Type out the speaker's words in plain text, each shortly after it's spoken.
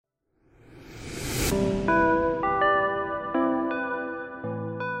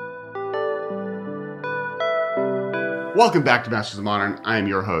Welcome back to Masters of Modern. I am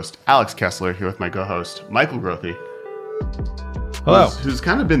your host, Alex Kessler, here with my co-host, Michael Grothy. Hello. Who's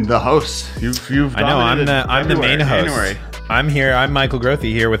kind of been the host. You've I know, I'm the main host. January. I'm here. I'm Michael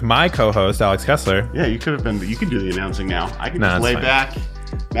Grothy here with my co-host, Alex Kessler. Yeah, you could have been. You can do the announcing now. I can No, just lay fine. back,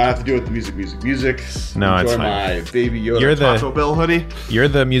 not have to do it with the music. No, it's Enjoy fine. my Baby Yoda You're the- Taco Bell hoodie. You're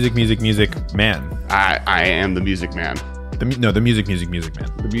the music man. I am the music man. The music man. The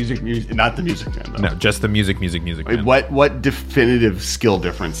music, not the music man, though. No, just the music man. What definitive skill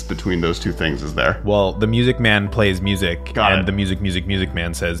difference between those two things is there? Well, the music man plays music, Got and it. the music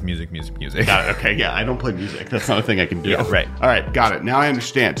man says music. Got it. Okay, yeah, I don't play music. That's not a thing I can do. Yeah, right. All right, got it. Now I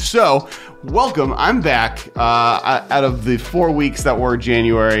understand. So, welcome. I'm back. Out of the 4 weeks that were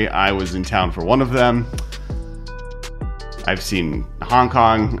January, I was in town for one of them. I've seen Hong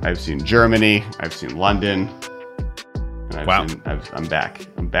Kong. I've seen Germany. I've seen London. And Wow. I'm back.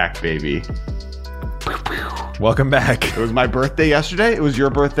 I'm back, baby. Welcome back. It was my birthday yesterday. It was your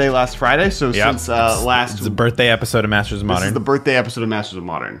birthday last Friday. So Yep. since last... It's a birthday episode of Masters of This is Modern. the birthday episode of Masters of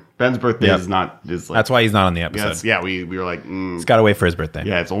Modern. Ben's birthday Yep. is not... Is like, That's why he's not on the episode. we were like... He's got to wait for his birthday.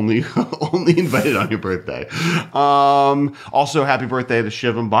 Yeah, it's only invited on your birthday. Also, happy birthday to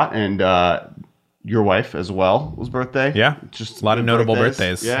Shiv and Bot and your wife as well was birthday. Yeah, just a lot of good notable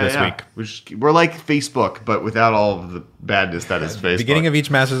birthdays this week. We're like Facebook, but without all of the badness that is Facebook. Beginning of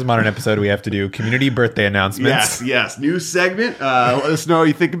each Masters of Modern episode, we have to do community birthday announcements. Yes, new segment. Let us know what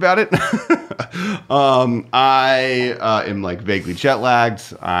you think about it. I am like vaguely jet lagged.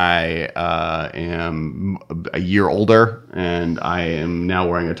 I am a year older, and I am now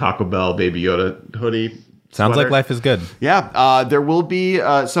wearing a Taco Bell Baby Yoda hoodie. Sounds Sweater. like life is good. Yeah, there will be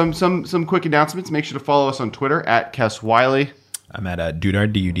some quick announcements. Make sure to follow us on Twitter at Kess Wiley. I'm at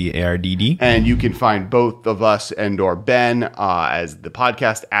Dudard, Dudardd. And you can find both of us and or Ben as the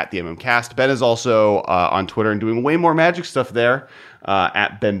podcast at the MMCast. Ben is also on Twitter and doing way more magic stuff there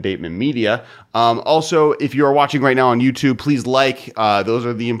at Ben Bateman Media. Also, if you are watching right now on YouTube, please like. Those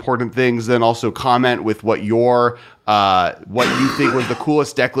are the important things. Then also comment with what you think was the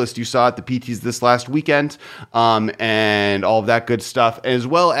coolest deck list you saw at the PTs this last weekend, and all of that good stuff, as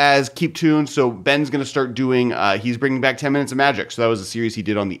well as keep tuned. So Ben's going to start doing, he's bringing back 10 Minutes of Magic. So that was a series he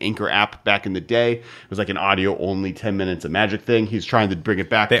did on the Anchor app back in the day. It was like an audio only 10 Minutes of Magic thing. He's trying to bring it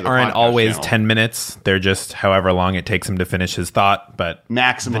back. They to the aren't podcast always channel. 10 minutes. They're just however long it takes him to finish his thought. But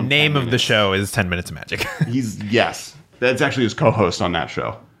Maximum the name 10 of the minutes. show is 10 Minutes of Magic. Yes. That's actually his co-host on that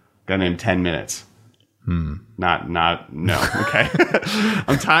show. Guy named 10 Minutes. Not, no. Okay.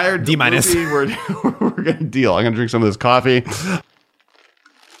 I'm tired. D-. We're going to deal. I'm going to drink some of this coffee.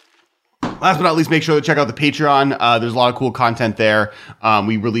 Last but not least, make sure to check out the Patreon. There's a lot of cool content there.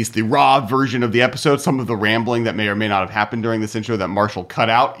 We released the raw version of the episode. Some of the rambling that may or may not have happened during this intro that Marshall cut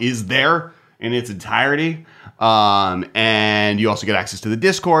out is there in its entirety. And you also get access to the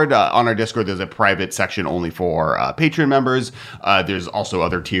Discord. On our Discord, there's a private section only for Patreon members. There's also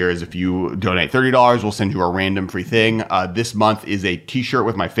other tiers. If you donate $30, we'll send you a random free thing. This month is a t-shirt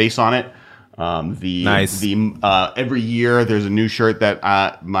with my face on it. Nice. Every year there's a new shirt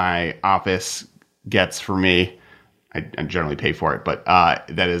that my office gets for me. I generally pay for it, but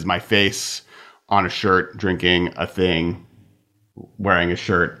that is my face on a shirt, drinking a thing, wearing a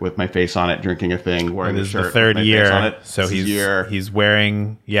shirt with my face on it, drinking a thing, wearing a This is shirt the third with my year. face on it. So This is he's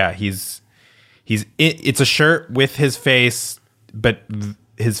wearing, it's a shirt with his face, but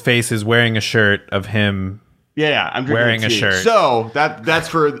his face is wearing a shirt of him. Yeah, I'm drinking wearing a tea. shirt. So that's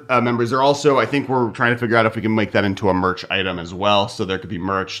for members. There also, I think we're trying to figure out if we can make that into a merch item as well. So there could be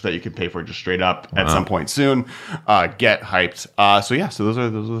merch that you can pay for just straight up at some point soon. Get hyped. So those are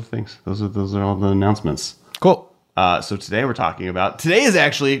the things. Those are all the announcements. Cool. So today is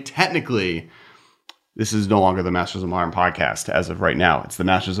actually technically, this is no longer the Masters of Modern podcast as of right now. It's the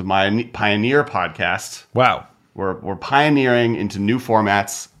Masters of Pioneer podcast. Wow. We're pioneering into new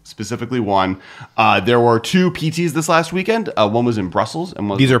formats. Specifically one. There were 2 PTs this last weekend. One was in Brussels.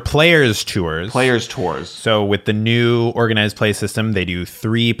 And These are players tours. Players tours. So with the new organized play system, they do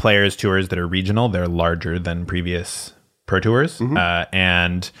 3 players tours that are regional. They're larger than previous pro tours.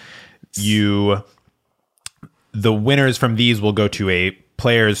 And the winners from these will go to a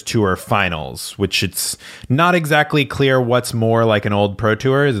players tour finals, which it's not exactly clear what's more like an old pro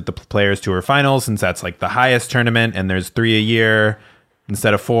tour. Is it the players tour finals, since that's like the highest tournament and there's 3 a year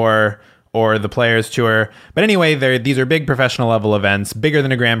instead of 4, or the Players Tour. But anyway, these are big professional level events, bigger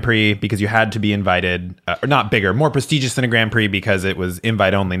than a Grand Prix because you had to be invited, or not bigger, more prestigious than a Grand Prix because it was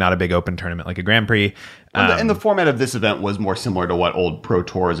invite only, not a big open tournament like a Grand Prix. And the format of this event was more similar to what old Pro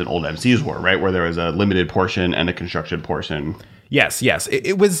Tours and old MCs were, right? Where there was a limited portion and a constructed portion. Yes.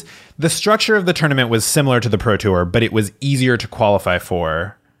 It was, the structure of the tournament was similar to the Pro Tour, but it was easier to qualify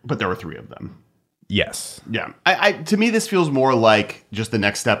for. But there were 3 of them. Yes. Yeah. I to me, this feels more like just the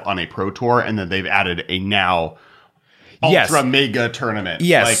next step on a Pro Tour, and then they've added a now ultra mega tournament.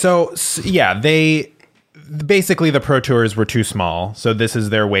 Yes. They basically, the Pro Tours were too small, so this is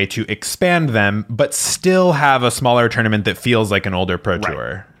their way to expand them, but still have a smaller tournament that feels like an older Pro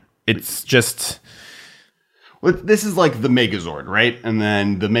Tour. It's just... Well, this is like the Megazord, right? And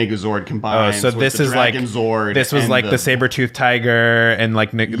then the Megazord combines with the Dragon Zord. This was like the Saber-Tooth Tiger, and like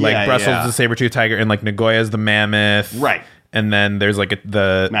Brussels the Saber-Tooth Tiger, and like Nagoya's the Mammoth. Right. And then there's like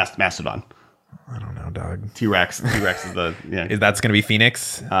the... Mastodon. I don't know, dog. T-Rex. T-Rex is the... Yeah. Is that's going to be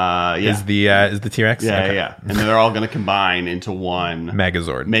Phoenix? Yeah. Is the T-Rex? Yeah, okay. yeah. And then they're all going to combine into one...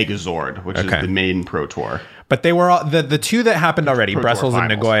 Megazord, which is the main Pro Tour. But they were all... The 2 that happened already, Brussels and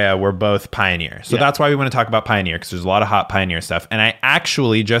Nagoya, were both Pioneer. So that's why we want to talk about Pioneer, because there's a lot of hot Pioneer stuff. And I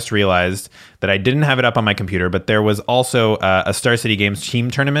actually just realized that I didn't have it up on my computer, but there was also a Star City Games team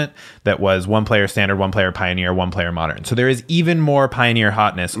tournament that was 1 player Standard, 1 player Pioneer, 1 player Modern. So there is even more Pioneer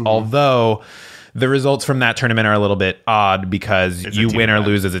hotness, although... The results from that tournament are a little bit odd because you win or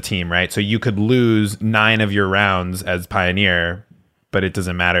lose as a team, right? So you could lose 9 of your rounds as Pioneer, but it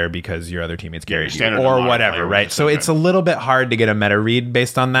doesn't matter because your other teammates carried you or whatever, right? So it's a little bit hard to get a meta read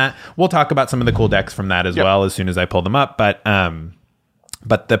based on that. We'll talk about some of the cool decks from that as well as soon as I pull them up, but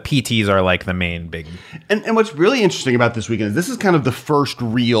the PTs are like the main big... And what's really interesting about this weekend is this is kind of the first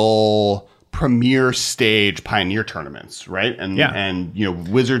real... premier stage Pioneer tournaments, right? And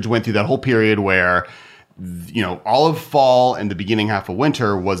Wizards went through that whole period where all of fall and the beginning half of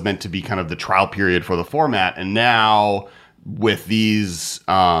winter was meant to be kind of the trial period for the format, and now with these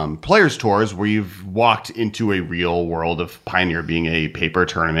Players Tours, where you've walked into a real world of Pioneer being a paper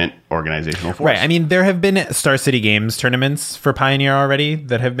tournament organizational force. Right. I mean, there have been Star City Games tournaments for Pioneer already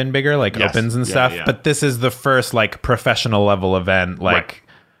that have been bigger, like opens and stuff, but this is the first like professional level event, like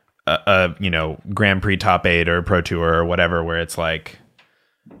Grand Prix top 8 or Pro Tour or whatever, where it's like,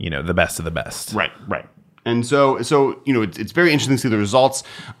 the best of the best. Right. And so it's very interesting to see the results.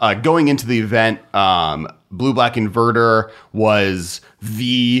 Going into the event, Blue Black Inverter was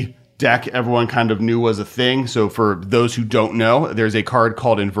the deck everyone kind of knew was a thing. So for those who don't know, there's a card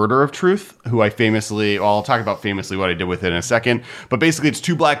called Inverter of Truth, who I'll talk about famously what I did with it in a second. But basically it's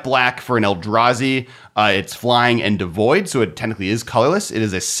 2 black for an Eldrazi. It's flying and devoid, so it technically is colorless. It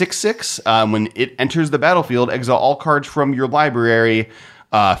is a 6/6. When it enters the battlefield, exile all cards from your library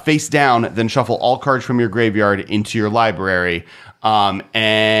face down, then shuffle all cards from your graveyard into your library.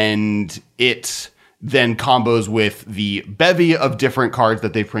 And it then combos with the bevy of different cards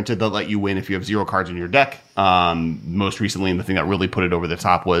that they've printed that let you win if you have 0 cards in your deck. Most recently, and the thing that really put it over the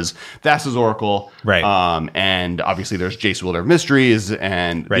top was Thassa's Oracle. Right. And obviously there's Jace Wielder of Mysteries.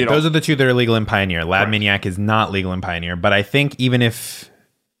 And right. Those are the 2 that are legal in Pioneer. Lab Maniac is not legal in Pioneer, but I think even if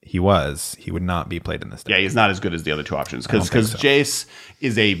he would not be played in this deck. Yeah, he's not as good as the other 2 options because Jace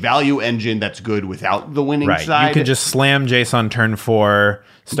is a value engine that's good without the winning side. You can just slam Jace on turn 4,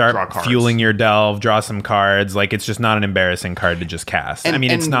 start fueling your delve, draw some cards. Like, it's just not an embarrassing card to just cast.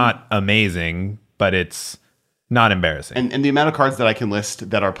 It's not amazing, but it's not embarrassing. And the amount of cards that I can list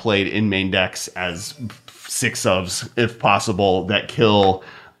that are played in main decks as 6/ofs, if possible, that kill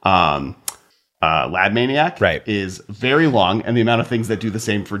Lab Maniac is very long, and the amount of things that do the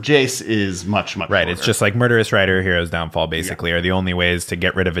same for Jace is much shorter. It's just like Murderous Rider, Hero's Downfall, basically, are the only ways to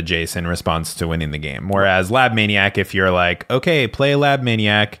get rid of a Jace in response to winning the game. Whereas Lab Maniac, if you're like, okay, play Lab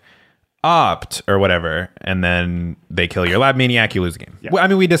Maniac, opt, or whatever, and then they kill your Lab Maniac, you lose the game. Yeah.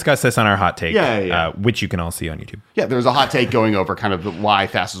 We discussed this on our hot take, which you can all see on YouTube. Yeah, there's a hot take going over kind of why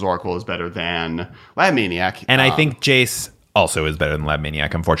Thassa's Oracle is better than Lab Maniac. And I think Jace also is better than Lab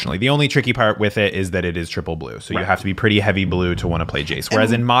Maniac, unfortunately. The only tricky part with it is that it is triple blue, so you have to be pretty heavy blue to want to play Jace.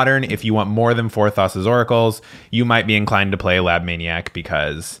 Whereas in Modern, if you want more than 4 Thassa's Oracles, you might be inclined to play Lab Maniac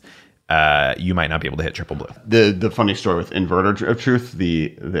because you might not be able to hit triple blue. The funny story with Inverter of Truth,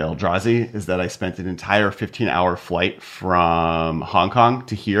 the Eldrazi, is that I spent an entire 15-hour flight from Hong Kong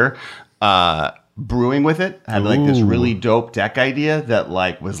to here brewing with it. I had like this really dope deck idea that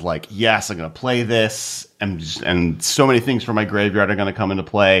like was like, yes, I'm going to play this, and so many things from my graveyard are going to come into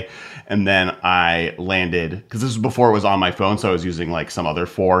play. And then I landed, because this was before it was on my phone, so I was using like some other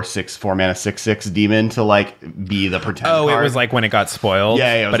 4 mana 6/6 demon to like be the pretend card. It was like when it got spoiled.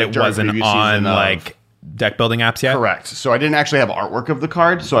 Yeah, but it wasn't on like deck building apps yet. Correct. So I didn't actually have artwork of the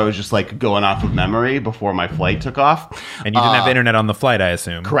card, so I was just like going off of memory before my flight took off. And you didn't have internet on the flight, I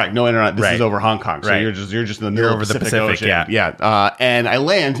assume. Correct. No internet. This is over Hong Kong, so you're just in the middle of the Pacific Ocean. Yeah. And I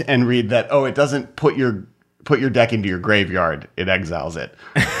land and read that it doesn't put your deck into your graveyard, it exiles it.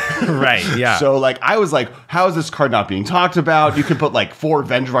 Right, yeah. So like I was like, how is this card not being talked about? You can put like 4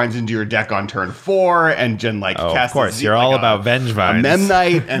 Vengevines into your deck on turn 4 and then like cast, of course, you're all about Vengevines. A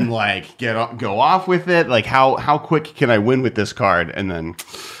Memnite and like go off with it. Like how quick can I win with this card? And then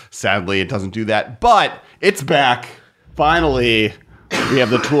sadly it doesn't do that. But it's back. Finally, we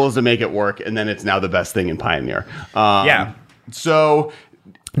have the tools to make it work, and then it's now the best thing in Pioneer. So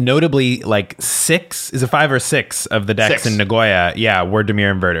notably, like 5 or 6 of the decks 6 in Nagoya, were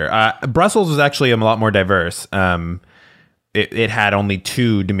Dimir Inverter. Brussels was actually a lot more diverse. It had only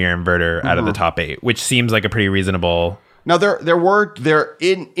 2 Dimir Inverter out of the top 8, which seems like a pretty reasonable. Now there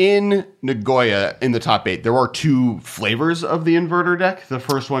in Nagoya in the top 8 there were 2 flavors of the inverter deck. The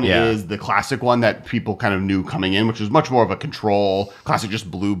first one is the classic one that people kind of knew coming in, which was much more of a control classic,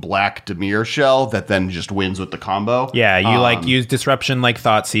 just blue black Dimir shell that then just wins with the combo. Yeah, you like use disruption like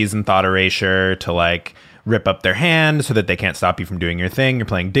Thoughtseize and Thought Erasure to like rip up their hand so that they can't stop you from doing your thing. You're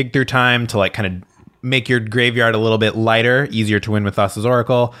playing Dig Through Time to like kind of make your graveyard a little bit lighter, easier to win with Thassa's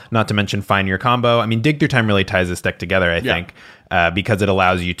Oracle, not to mention find your combo. I mean, Dig Through Time really ties this deck together, I think, because it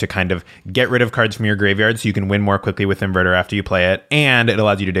allows you to kind of get rid of cards from your graveyard so you can win more quickly with Inverter after you play it, and it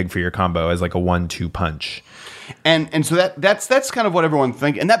allows you to dig for your combo as like a 1-2 punch. And so that's kind of what everyone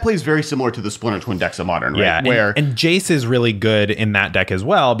thinks, and that plays very similar to the Splinter Twin decks of Modern, right? Yeah, and Jace is really good in that deck as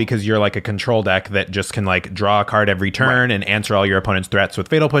well, because you're like a control deck that just can like draw a card every turn and answer all your opponent's threats with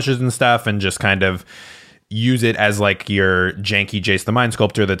fatal pushes and stuff, and just kind of use it as like your janky Jace the Mind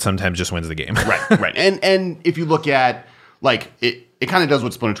Sculptor that sometimes just wins the game. Right. And if you look at like it kind of does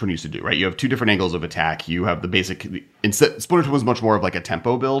what Splinter Twin used to do, right? You have 2 different angles of attack. You have the basic. Instead, Splinter Twin was much more of like a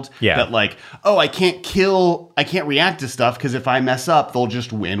tempo build. Yeah. That like, I can't react to stuff because if I mess up, they'll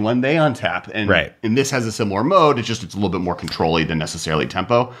just win when they untap. And this has a similar mode. It's a little bit more control-y than necessarily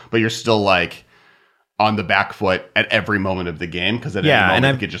tempo, but you're still like on the back foot at every moment of the game, because at any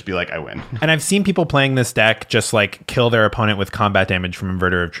moment it could just be like, I win. And I've seen people playing this deck just like kill their opponent with combat damage from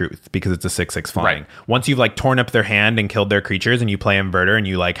Inverter of Truth because it's a 6/6 flying. Right. Once you've like torn up their hand and killed their creatures and you play Inverter and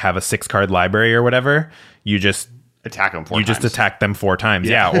you like have a 6-card library or whatever, you just attack them 4 times. You just attack them 4 times.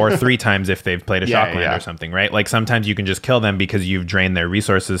 Or 3 times if they've played a Shockland or something, right? Like sometimes you can just kill them because you've drained their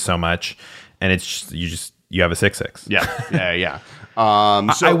resources so much, and it's you have a 6/6. Yeah.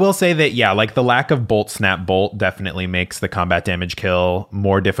 So I will say that, like the lack of Bolt Snap Bolt definitely makes the combat damage kill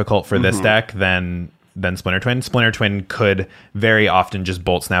more difficult for this deck than Splinter Twin. Splinter Twin could very often just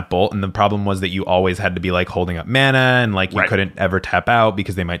Bolt Snap Bolt, and the problem was that you always had to be like holding up mana, and like you couldn't ever tap out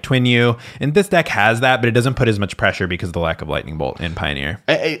because they might twin you. And this deck has that, but it doesn't put as much pressure because of the lack of Lightning Bolt in Pioneer.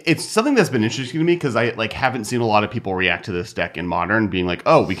 It's something that's been interesting to me because I like haven't seen a lot of people react to this deck in Modern being like,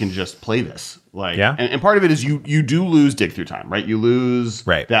 oh, we can just play this. Like, and part of it is you do lose Dig Through Time, right? You lose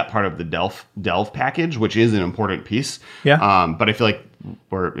that part of the Delve package, which is an important piece. But I feel like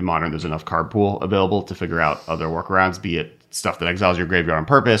in Modern, there's enough card pool available to figure out other workarounds, be it stuff that exiles your graveyard on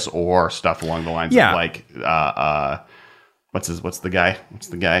purpose or stuff along the lines of like, what's the guy?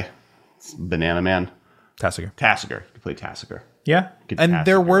 It's Banana Man. Tasigur. You play Tasigur. Yeah, and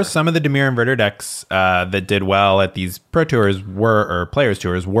there were some of the Dimir Inverter decks that did well at these Pro Tours or Players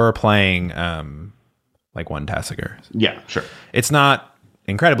Tours were playing like 1 Tasigur. Yeah, sure. It's not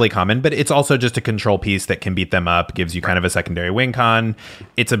incredibly common, but it's also just a control piece that can beat them up, gives you kind of a secondary win con.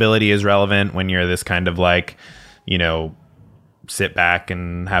 Its ability is relevant when you're this kind of like, sit back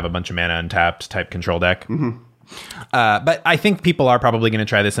and have a bunch of mana untapped type control deck. But I think people are probably going to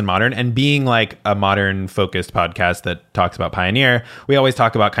try this in Modern, and being like a Modern focused podcast that talks about Pioneer, we always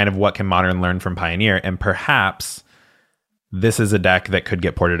talk about kind of what can Modern learn from Pioneer, and perhaps this is a deck that could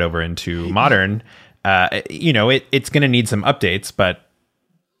get ported over into Modern. It's going to need some updates, but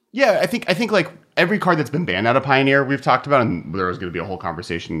I think like every card that's been banned out of Pioneer we've talked about, and there was going to be a whole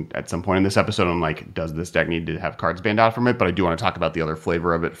conversation at some point in this episode on like, does this deck need to have cards banned out from it? But I do want to talk about the other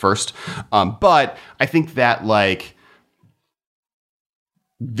flavor of it first. But I think that like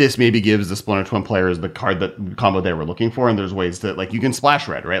this maybe gives the Splinter Twin players the combo they were looking for, and there's ways to, like, you can splash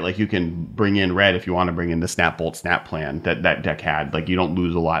red, right? Like, you can bring in red if you want to bring in the Snap Bolt Snap plan that deck had. Like, you don't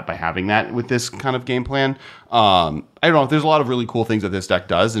lose a lot by having that with this kind of game plan. I don't know. There's a lot of really cool things that this deck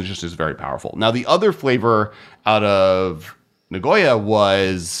does, and it just is very powerful. Now, the other flavor out of Nagoya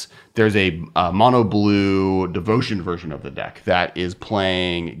was there's a mono blue devotion version of the deck that is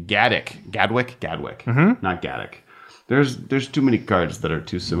playing Gadwick, not Gaddick. There's too many cards that are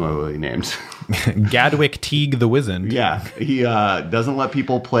too similarly named. Gadwick Teague the Wizened. Yeah, he doesn't let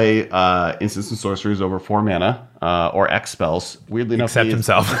people play instants and sorceries over 4 mana or X spells. Weirdly enough, except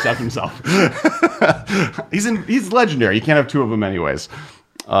himself. He's legendary. You can't have 2 of them anyways.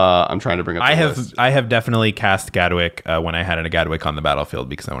 I'm trying to bring up. I have definitely cast Gadwick when I had a Gadwick on the battlefield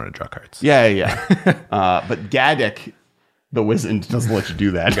because I wanted to draw cards. Yeah. But Gaddick the Wizened doesn't let you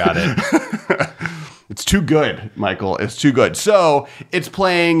do that. Got it. It's too good, Michael. It's too good. So it's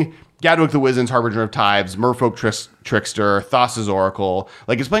playing Gadwick the Wizened, Harbinger of Tides, Merfolk Trickster, Thassa's Oracle.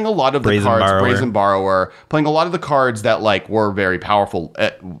 Like, it's playing a lot of the cards, Brazen Borrower, playing a lot of the cards that, like, were very powerful,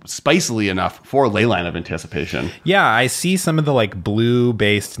 spicily enough for Leyline of Anticipation. Yeah, I see some of the, like,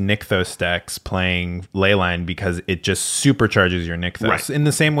 blue-based Nykthos decks playing Leyline because it just supercharges your Nykthos. Right. In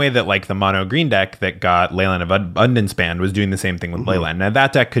the same way that, like, the mono-green deck that got Leyline of Abundance banned was doing the same thing with Leyline. Now,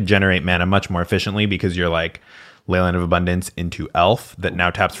 that deck could generate mana much more efficiently because you're, like, Leyline of Abundance into Elf that now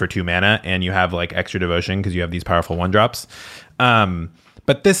taps for 2 mana, and you have, like, extra devotion because you have these powerful 1-drops.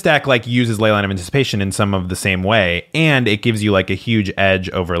 But this deck, like, uses Leyline of Anticipation in some of the same way, and it gives you, like, a huge edge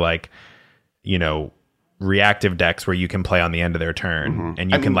over, like, you know, reactive decks where you can play on the end of their turn,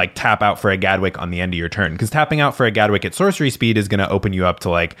 and you can like tap out for a Gadwick on the end of your turn, because tapping out for a Gadwick at sorcery speed is going to open you up to,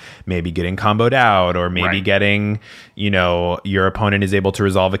 like, maybe getting comboed out, or maybe getting, you know, your opponent is able to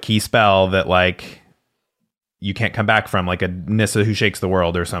resolve a key spell that, like, you can't come back from, like a Nissa Who Shakes the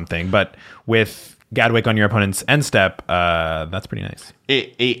World or something. But with Gadwick on your opponent's end step, that's pretty nice.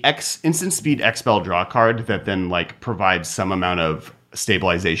 A instant speed X spell draw card that then, like, provides some amount of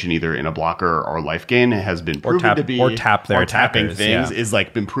stabilization either in a blocker or life gain has been proven to be, or tap their tapping attackers, things is,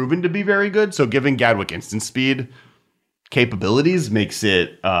 like, been proven to be very good. So giving Gadwick instant speed capabilities makes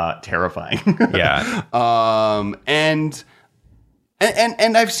it terrifying. Yeah.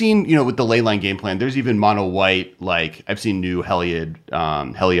 And I've seen, you know, with the Leyline game plan, there's even mono white, like, I've seen new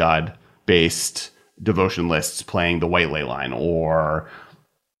Heliod based devotion lists playing the white Leyline, or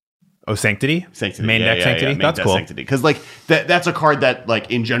Sanctity? Main deck Sanctity? That's cool. Because, like, that's a card that,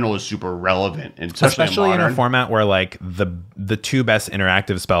 like, in general is super relevant, and especially in a format where, like, the 2 best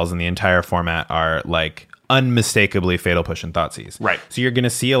interactive spells in the entire format are, like, unmistakably Fatal Push and Thoughtseize. Right. So you're going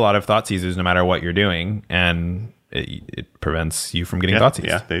to see a lot of Thoughtseizes no matter what you're doing, and it prevents you from getting Thoughtseize.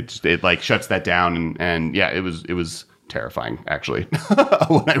 Yeah, it like shuts that down, and yeah, it was terrifying, actually,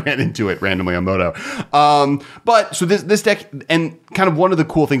 when I ran into it randomly on Moto. But so this deck, and kind of one of the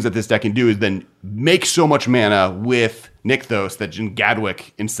cool things that this deck can do is then make so much mana with Nykthos that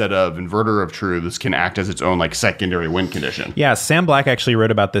Gadwick, instead of Inverter of Truths, can act as its own, like, secondary win condition. Yeah, Sam Black actually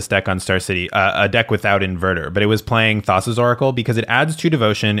wrote about this deck on Star City, a deck without Inverter, but it was playing Thassa's Oracle because it adds 2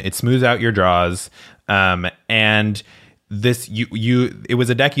 devotion, it smooths out your draws, and this it was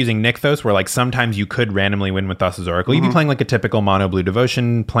a deck using Nykthos where, like, sometimes you could randomly win with Thassa's Oracle. You'd be playing, like, a typical mono blue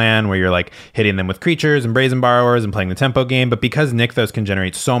devotion plan where you're, like, hitting them with creatures and Brazen Borrowers and playing the tempo game, but because Nykthos can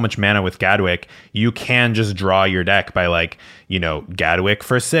generate so much mana with Gadwick, you can just draw your deck by, like, you know, Gadwick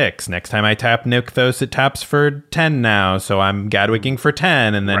for 6. Next time I tap Nykthos, it taps for 10 now, so I'm Gadwicking for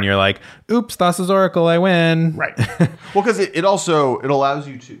 10, and then you're like, oops, Thassa's Oracle, I win. Right. Well, because it allows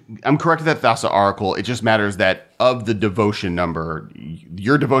you to, I'm correct that Thassa Oracle, it just matters that of the devotion number,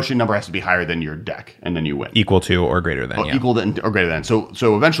 your devotion number has to be higher than your deck, and then you win. Equal to or greater than, Equal to or greater than.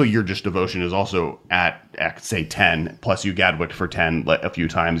 So eventually your just devotion is also at say 10, plus you Gadwick for 10 a few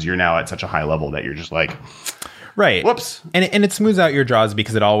times. You're now at such a high level that you're just like... Right. Whoops. And it smooths out your draws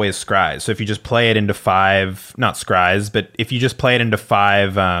because it always scries. So if you just play it into 5, not scries, but if you just play it into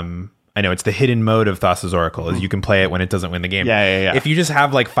 5, I know it's the hidden mode of Thassa's Oracle, is you can play it when it doesn't win the game. Yeah. If you just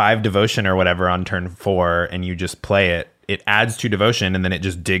have, like, 5 devotion or whatever on turn 4 and you just play it, it adds 2 devotion, and then it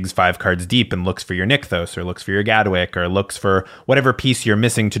just digs 5 cards deep and looks for your Nykthos, or looks for your Gadwick, or looks for whatever piece you're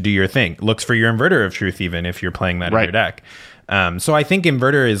missing to do your thing. Looks for your Inverter of Truth, even if you're playing that in your deck. So I think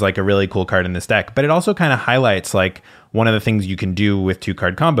Inverter is, like, a really cool card in this deck, but it also kind of highlights, like, one of the things you can do with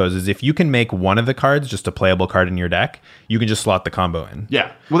 2-card combos is if you can make one of the cards just a playable card in your deck, you can just slot the combo in.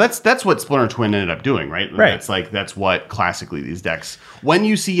 Yeah. Well, that's what Splinter Twin ended up doing, right? Right. That's what classically these decks, when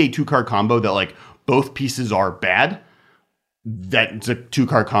you see a 2-card combo that, like, both pieces are bad, that's a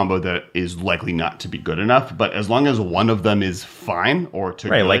 2-card combo that is likely not to be good enough. But as long as one of them is fine or to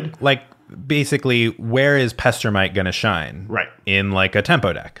good. Like basically, where is Pestermite going to shine? Right. In like a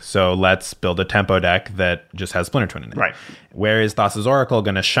tempo deck. So let's build a tempo deck that just has Splinter Twin in it. Right. Where is Thassa's Oracle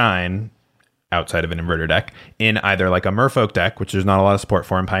going to shine outside of an inverter deck in either like a Merfolk deck, which there's not a lot of support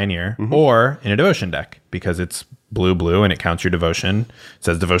for in Pioneer, or in a Devotion deck because it's blue and it counts your Devotion. It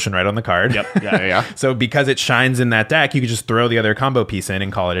says Devotion right on the card. Yep. Yeah. So because it shines in that deck, you can just throw the other combo piece in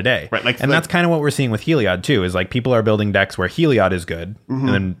and call it a day. Right. That's kind of what we're seeing with Heliod too, is like people are building decks where Heliod is good and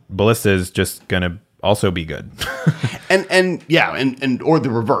then Ballista is just going to also be good. and or the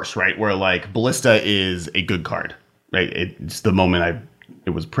reverse, right? Where like Ballista is a good card, right? It's the moment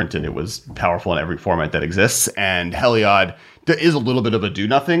it was printed, it was powerful in every format that exists. And Heliod, there is a little bit of a do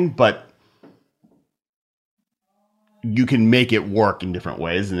nothing, but you can make it work in different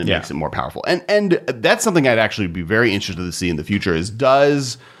ways, and it makes it more powerful. And that's something I'd actually be very interested to see in the future is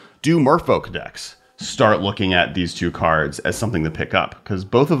do Merfolk decks start looking at these 2 cards as something to pick up? Because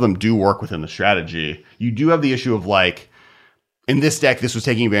both of them do work within the strategy. You do have the issue of like, in this deck, this was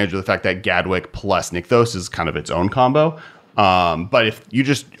taking advantage of the fact that Gadwick plus Nykthos is kind of its own combo. But if you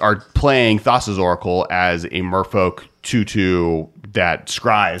just are playing Thassa's Oracle as a Merfolk 2/2 that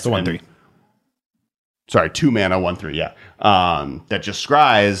scries... It's a 1/3. Sorry, 2 mana, 1/3, yeah. That just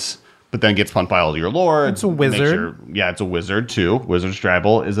scries, but then gets pumped by all your lords. It's a wizard. It's a wizard too. Wizard's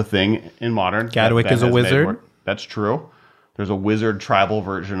Tribal is a thing in Modern. Gadwick is a wizard. That's true. There's a wizard tribal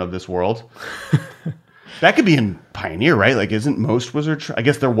version of this world. That could be in Pioneer, right? Like, isn't most wizard... I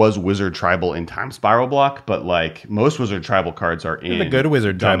guess there was wizard tribal in Time Spiral block, but like most wizard tribal cards are in... The good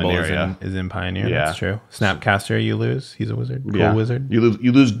wizard tribal is in Pioneer. Yeah. That's true. Snapcaster, you lose. He's a wizard. Cool wizard. You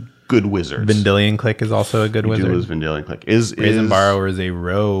lose good wizards. Vendilion Click is also a good wizard. You lose Vendilion Click. Brazen Borrower is a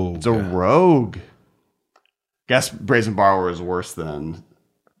rogue. It's a rogue. Guess Brazen Borrower is worse than...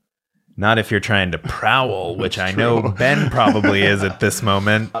 Not if you're trying to prowl, which I know Ben probably is at this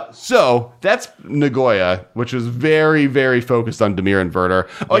moment. So that's Nagoya, which was very, very focused on Dimir Inverter.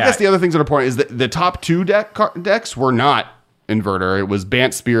 I guess the other things that are important is that the top 2 decks were not Inverter. It was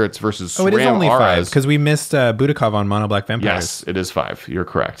Bant Spirits versus SRAM it is only Auras. 5 because we missed Budakov on Mono Black Vampires. Yes, it is 5. You're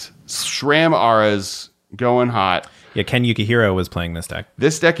correct. SRAM Auras going hot. Yeah, Ken Yukihiro was playing this deck.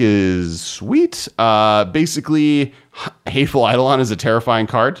 This deck is sweet. Basically, Hateful Eidolon is a terrifying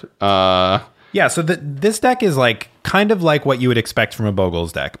card. So this deck is like kind of like what you would expect from a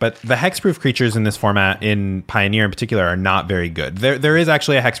Bogles deck, but the hexproof creatures in this format, in Pioneer in particular, are not very good. There is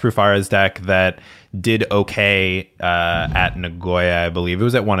actually a hexproof Auras deck that did okay at Nagoya, I believe. It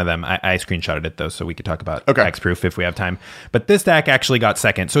was at one of them. I screenshotted it, though, so we could talk about hexproof if we have time. But this deck actually got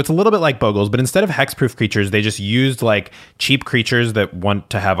second. So it's a little bit like Bogles, but instead of hexproof creatures, they just used like cheap creatures that want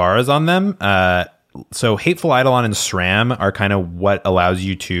to have auras on them. So Hateful Eidolon and SRAM are kind of what allows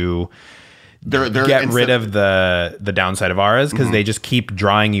you to... They're get rid of the downside of auras because they just keep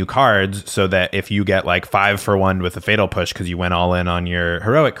drawing you cards so that if you get like 5 for 1 with a fatal push because you went all in on your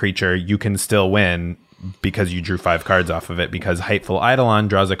heroic creature, you can still win because you drew 5 cards off of it, because Hateful Eidolon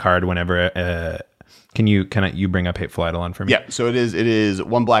draws a card whenever can you bring up Hateful Eidolon for me? Yeah, so it is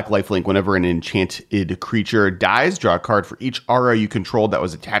 1 black lifelink. Whenever an enchanted creature dies, draw a card for each aura you controlled that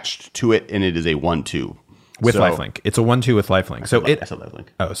was attached to it, and it is a 1/2. With lifelink. It's a 1/2 with lifelink. I said lifelink.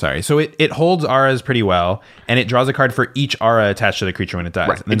 Oh, sorry. So it holds auras pretty well, and it draws a card for each aura attached to the creature when it dies.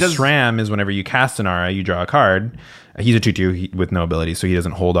 Right. And then SRAM is whenever you cast an aura, you draw a card. He's a 2/2 with no ability, so he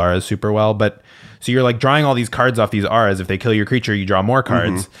doesn't hold auras super well. But so you're like drawing all these cards off these auras. If they kill your creature, you draw more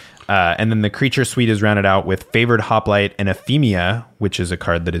cards. And then the creature suite is rounded out with Favored Hoplite and Ephemia, which is a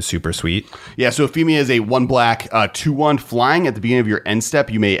card that is super sweet. Yeah, so Ephemia is a 1 black 2/1 flying. At the beginning of your end step,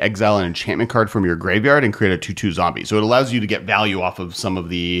 you may exile an enchantment card from your graveyard and create a 2/2 zombie. So it allows you to get value off of some of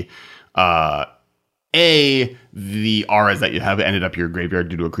the the auras that you have ended up your graveyard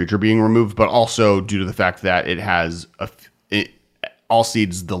due to a creature being removed, but also due to the fact that it has All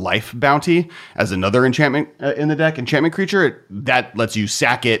Seeds the Life bounty as another enchantment in the deck. Enchantment creature, that lets you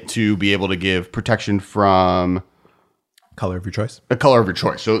sack it to be able to give protection from... Color of your choice. A color of your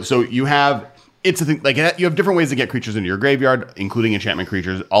choice. So you have... It's a thing, like you have different ways to get creatures into your graveyard, including enchantment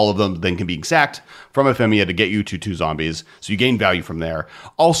creatures. All of them then can be sacked from Ephemia to get you 2/2 zombies. So you gain value from there.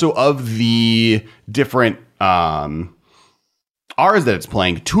 Also, of the different auras that it's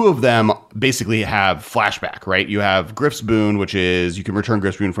playing, 2 of them basically have flashback, right? You have Griff's Boon, which is you can return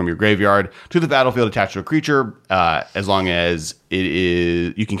Griff's Boon from your graveyard to the battlefield attached to a creature, as long as it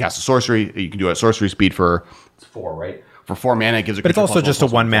is you can cast a sorcery. You can do it at sorcery speed for 4, right? For 4 mana, it gives a But it's creature also plus just a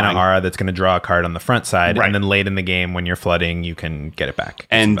 1 mana flying. aura that's going to draw a card on the front side, Right. and then late in the game when you're flooding, you can get it back.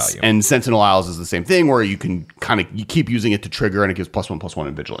 And Sentinel Isles is the same thing, where you can you keep using it to trigger, and it gives +1/+1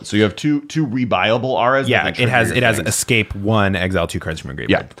 in vigilance. So you have two rebuyable auras. Yeah, it has escape 1, exile 2 cards from your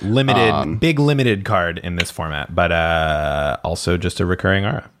graveyard. Yeah. Limited, big limited card in this format, but also just a recurring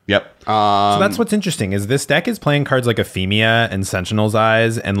aura. Yep. So that's what's interesting is this deck is playing cards like Ephemia and Sentinel's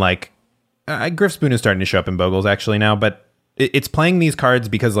Eyes, and like Griff Spoon is starting to show up in Bogles actually now, but it's playing these cards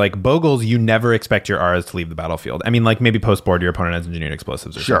because like Bogles, you never expect your auras to leave the battlefield. I mean, like maybe post board your opponent has engineered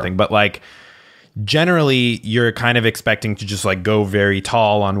explosives or something, but like generally you're kind of expecting to just like go very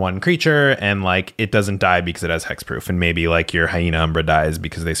tall on one creature and like it doesn't die because it has hexproof, and maybe like your Hyena Umbra dies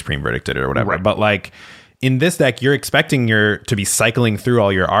because they Supreme Verdicted or whatever. Right. But like in this deck, you're expecting to be cycling through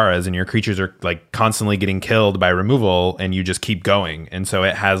all your auras, and your creatures are like constantly getting killed by removal, and you just keep going. And so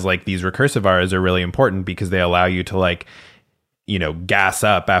it has like these recursive auras are really important because they allow you to like, you know, gas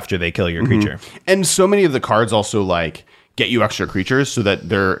up after they kill your creature. And so many of the cards also like get you extra creatures so that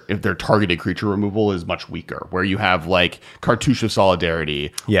if their targeted creature removal is much weaker, where you have like Cartouche of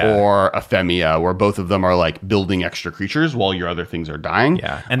Solidarity or Ephemia, where both of them are like building extra creatures while your other things are dying.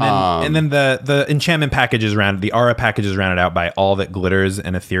 Yeah. And then the enchantment package is the aura package is rounded out by All That Glitters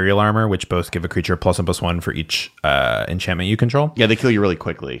and Ethereal Armor, which both give a creature +1/+1 for each enchantment you control. Yeah, they kill you really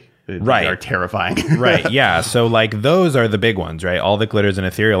quickly. Right. They're terrifying. Right, yeah. So like those are the big ones, right? All That Glitters and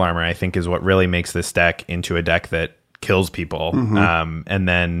Ethereal Armor, I think, is what really makes this deck into a deck that kills people. And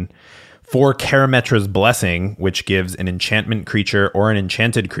then for Karametra's Blessing, which gives an enchantment creature or an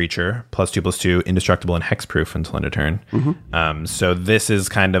enchanted creature +2/+2 indestructible and hexproof until end of turn. So this is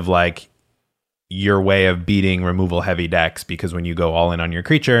kind of like your way of beating removal heavy decks, because when you go all in on your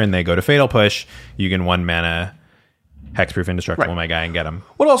creature and they go to Fatal Push, you can 1 mana hexproof indestructible my guy and get him.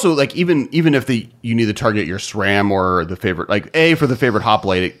 But also, like even if you need to target your SRAM or the favorite, like for the favorite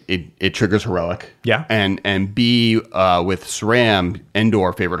Hoplite, it triggers heroic. Yeah. And B with SRAM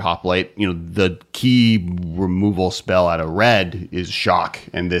and/or favorite Hoplite, you know, the key removal spell out of red is shock,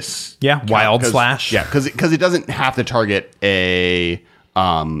 and this Wild Slash. Yeah, because it doesn't have to target a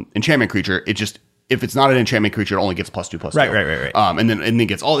enchantment creature. It just, if it's not an enchantment creature, it only gets +2/+2. Right. And then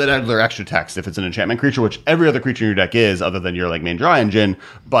gets all that other extra text if it's an enchantment creature, which every other creature in your deck is, other than your like main draw engine.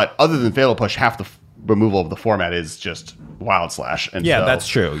 But other than Fatal Push, half the removal of the format is just Wild Slash. And yeah, that's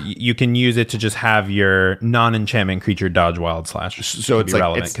true. You can use it to just have your non-enchantment creature dodge Wild Slash. So it's like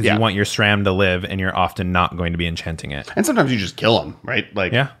relevant because you want your SRAM to live, and you're often not going to be enchanting it. And sometimes you just kill them, right?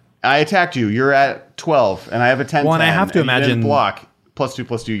 Like, I attacked you. You're at 12, and I have a 10. Well, and I have to imagine block.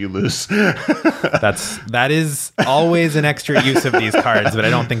 +2/+2, you lose. that is always an extra use of these cards, but I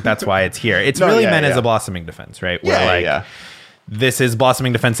don't think that's why it's here. It's meant as a Blossoming Defense, right? Where this is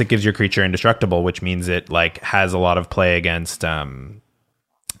Blossoming Defense that gives your creature indestructible, which means it like has a lot of play against like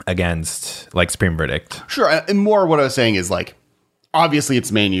Supreme Verdict. Sure, and more what I was saying is like, obviously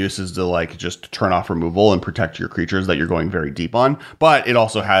its main use is to like just turn off removal and protect your creatures that you're going very deep on, but it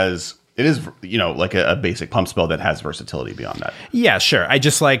also has. It is, you know, like a basic pump spell that has versatility beyond that. Yeah, sure. I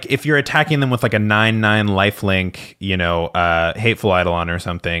just like if you're attacking them with like a 9/9 lifelink, you know, Hateful Eidolon or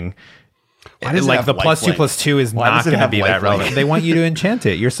something. Like the +2/+2 is not going to be that relevant. They want you to enchant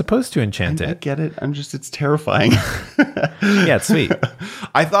it. You're supposed to enchant it. I get it. It's terrifying. Yeah, it's sweet.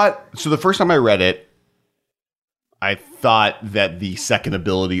 I thought, so the first time I read it, I thought that the second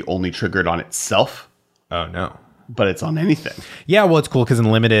ability only triggered on itself. Oh, no. But it's on anything. Yeah, well, it's cool because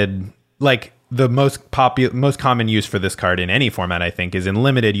in limited, like the most common use for this card in any format, I think, is in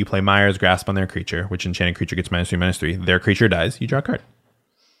limited, you play Mire's Grasp on their creature, which enchanted creature gets -3/-3. Their creature dies, you draw a card.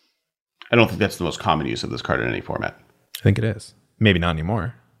 I don't think that's the most common use of this card in any format. I think it is. Maybe not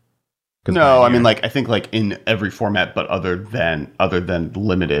anymore. No, I mean, like I think like in every format, but other than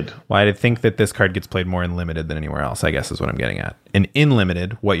limited. Well, I think that this card gets played more in limited than anywhere else, I guess is what I'm getting at. And in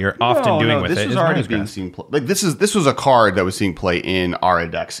limited, what you're often doing with it is already being seen play. Like this was a card that was seeing play in Aura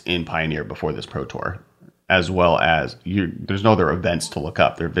decks in Pioneer before this Pro Tour, as well as there's no other events to look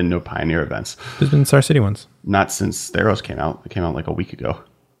up. There have been no Pioneer events. There's been Star City ones. Not since Theros came out. It came out like a week ago.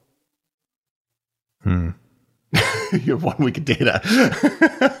 You have 1 week of data.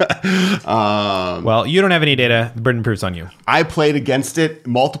 Well, you don't have any data. The burden proof's on you. I played against it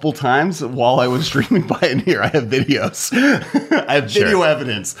multiple times while I was streaming Pioneer. I have videos. I have video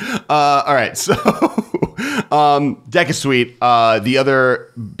evidence. All right, so deck is sweet. The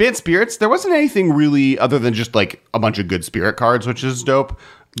other Bant Spirits, there wasn't anything really other than just like a bunch of good spirit cards, which is dope.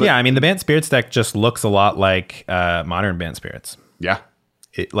 But, yeah, I mean, the Bant Spirits deck just looks a lot like modern Bant Spirits. Yeah.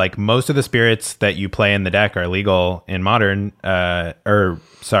 like most of the spirits that you play in the deck are legal in modern, most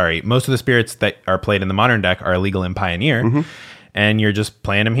of the spirits that are played in the modern deck are illegal in Pioneer. And you're just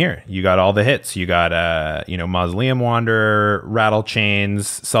playing them here. You got all the hits. You got, Mausoleum Wanderer, Rattle Chains,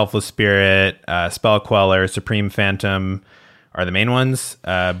 Selfless Spirit, Spell Queller, Supreme Phantom are the main ones.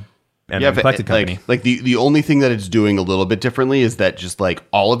 And Collected Company. Like the only thing that it's doing a little bit differently is that just like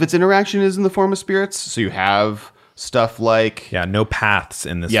all of its interaction is in the form of spirits. So you have stuff like no paths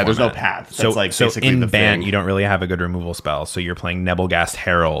in this. Yeah, format. there's no paths. So that's like so basically in the ban thing. you don't really have a good removal spell. So you're playing Nebelgast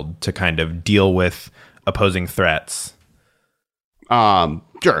Herald to kind of deal with opposing threats.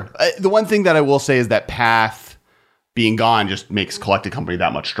 Sure. The one thing that I will say is that path being gone just makes Collected Company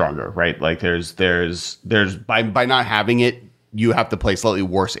that much stronger, right? Like there's by not having it, you have to play slightly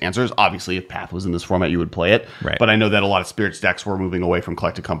worse answers. Obviously, if path was in this format, you would play it. Right. But I know that a lot of Spirits decks were moving away from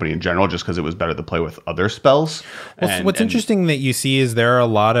Collected Company in general just because it was better to play with other spells. What's interesting that you see is there are a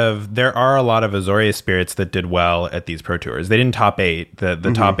lot of Azorius Spirits that did well at these Pro Tours. They didn't top 8.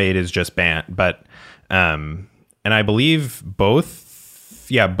 The top 8 is just Bant, but and I believe both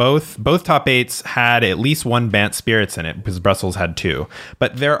top 8s had at least one Bant Spirits in it because Brussels had 2.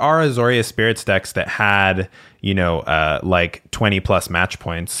 But there are Azorius Spirits decks that had, like 20 plus match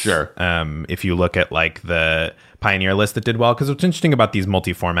points. Sure. If you look at like the Pioneer list that did well, because what's interesting about these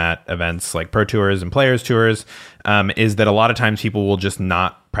multi-format events like Pro Tours and Players Tours is that a lot of times people will just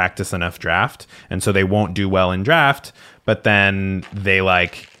not practice enough draft. And so they won't do well in draft, but then they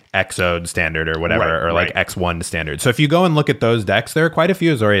like XO'd standard or whatever, like X1 standard. So if you go and look at those decks, there are quite a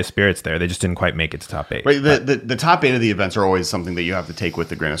few Azorius Spirits there. They just didn't quite make it to top 8. Right. The top 8 of the events are always something that you have to take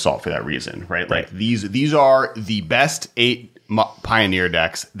with a grain of salt for that reason, right? Like these are the best 8 Pioneer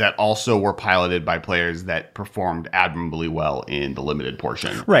decks that also were piloted by players that performed admirably well in the limited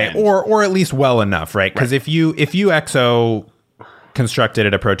portion. Right. Or at least well enough, right? Because if you XO constructed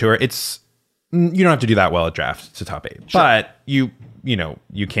at a Pro Tour, you don't have to do that well at draft to top 8. Sure. But you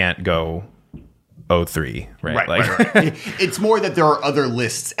can't go 0-3, right? Right. It's more that there are other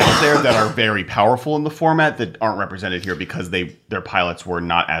lists out there that are very powerful in the format that aren't represented here because their pilots were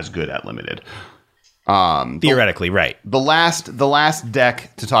not as good at limited. Theoretically, right. The last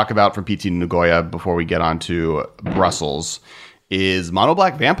deck to talk about from PT Nagoya before we get on to Brussels is Mono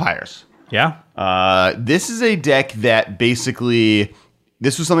Black Vampires. Yeah. This is a deck that basically...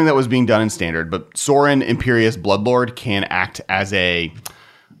 This was something that was being done in Standard, but Sorin Imperious Bloodlord can act as a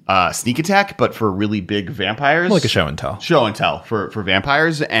sneak attack, but for really big vampires. Like a show and tell. Show and tell for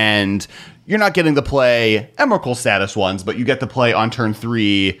vampires. And you're not getting to play Emrakul status ones, but you get to play on turn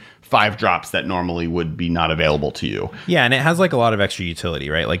 3 5 drops that normally would be not available to you. Yeah, and it has like a lot of extra utility,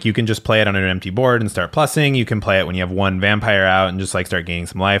 right? Like you can just play it on an empty board and start plussing. You can play it when you have one vampire out and just like start gaining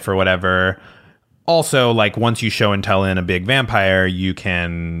some life or whatever. Also, like once you show and tell in a big vampire, you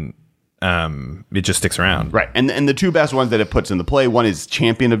can it just sticks around. Right. And the two best ones that it puts into play, one is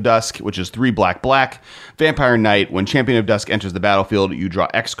Champion of Dusk, which is 3 black. Vampire Knight, when Champion of Dusk enters the battlefield, you draw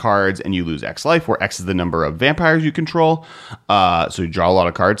X cards and you lose X life, where X is the number of vampires you control. So you draw a lot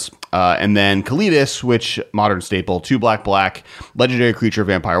of cards. And then Kalidas, which modern staple, 2 black, legendary creature,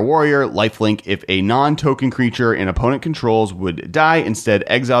 vampire warrior, lifelink. If a non-token creature an opponent controls would die, instead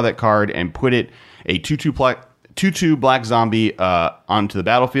exile that card and put it a 2/2 black zombie onto the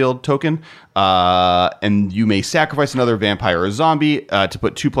battlefield token, and you may sacrifice another vampire or zombie to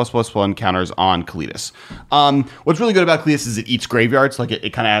put 2++1 counters on Kalidas. What's really good about Kalidas is it eats graveyards. Like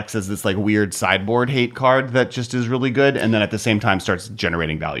it kind of acts as this like weird sideboard hate card that just is really good, and then at the same time starts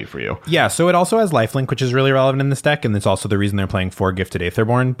generating value for you. Yeah, so it also has lifelink, which is really relevant in this deck, and it's also the reason they're playing 4 Gifted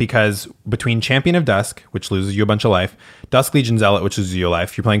Aetherborn, because between Champion of Dusk, which loses you a bunch of life, Dusk Legion Zealot, which loses you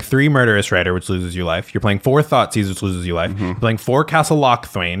life, you're playing 3 Murderous Rider, which loses you life, you're playing 4 Thoughtseize, which loses you life, you're playing 4 Castle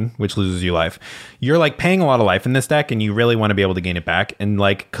Lochthwain, which loses you life. You're like paying a lot of life in this deck, and you really want to be able to gain it back. And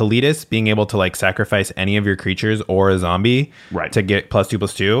like Kalidas being able to like sacrifice any of your creatures or a zombie to get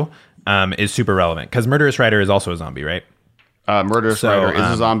 +2/+2 is super relevant, because Murderous Rider is also a zombie, right? Murderous Rider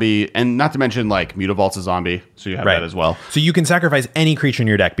is a zombie, and not to mention like Mutavault's a zombie, so you have that as well. So you can sacrifice any creature in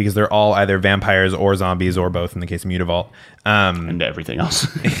your deck because they're all either vampires or zombies or both in the case of Mutavault. And everything else.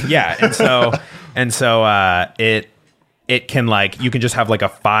 Yeah, and so it can like, you can just have like a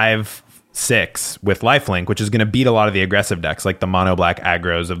 5/6 with lifelink, which is going to beat a lot of the aggressive decks like the mono black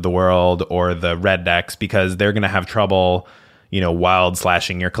aggros of the world or the red decks, because they're going to have trouble wild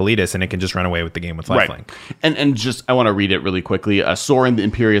slashing your Kalidas, and it can just run away with the game with lifelink. Right. And just, I want to read it really quickly. Sorin, the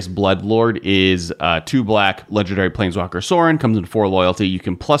Imperious Bloodlord, is 2 black, legendary planeswalker Sorin, comes in 4 loyalty. You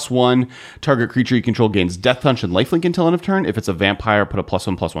can +1, target creature you control gains Death Touch and lifelink until end of turn. If it's a vampire, put a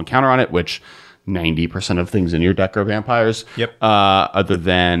 +1/+1 counter on it, which 90% of things in your deck are vampires. Yep. Other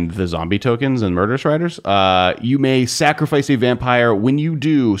than the zombie tokens and Murderous Riders. You may sacrifice a vampire. When you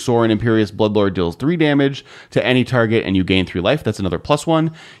do, Sorin Imperious Bloodlord deals 3 damage to any target and you gain 3 life. That's another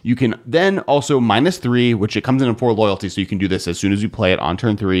 +1. You can then also -3, which it comes in 4 loyalty, so you can do this as soon as you play it on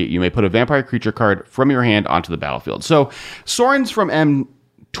turn 3. You may put a vampire creature card from your hand onto the battlefield. So Sorin's from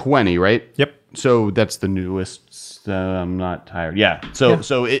M20, right? Yep. So that's the newest. I'm not tired. Yeah.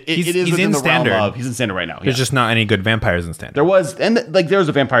 So it is he's within in the standard. realm of, he's in standard right now. There's just not any good vampires in standard. There was, and there was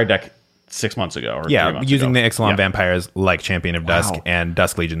a vampire deck 6 months ago. Or 3 months using ago. the Ixalan vampires like Champion of Dusk and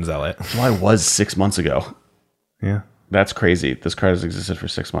Dusk Legion Zealot. Well, I was 6 months ago. Yeah. That's crazy. This card has existed for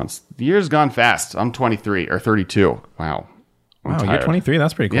 6 months. The year's gone fast. I'm 23 or 32. Wow. Wow, you're 23.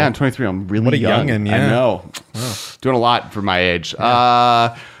 That's pretty cool. Yeah, I'm 23. I'm really young. youngin', yeah. I know. Wow. Doing a lot for my age.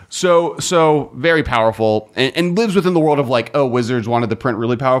 Yeah. So very powerful and lives within the world of like, Wizards wanted to print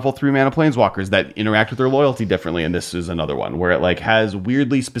really powerful 3-mana planeswalkers that interact with their loyalty differently. And this is another one where it like has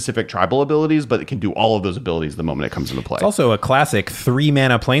weirdly specific tribal abilities, but it can do all of those abilities the moment it comes into play. It's also a classic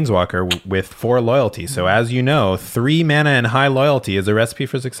 3-mana planeswalker with 4 loyalty. So as you know, 3 mana and high loyalty is a recipe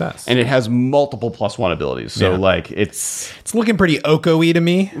for success. And it has multiple +1 abilities. So like it's looking pretty Oko-y to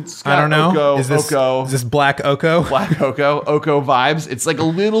me. I don't know. Oko, is this black Oko? Black Oko vibes. It's like a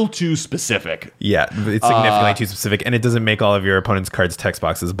little too specific. Yeah, it's significantly too specific, and it doesn't make all of your opponent's cards' text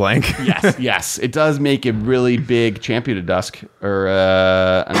boxes blank. yes. It does make a really big Champion of Dusk or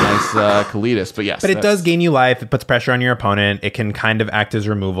a nice Kalidas, but yes. But it does gain you life. It puts pressure on your opponent. It can kind of act as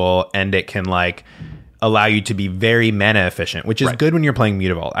removal, and it can like allow you to be very mana efficient, which is good when you're playing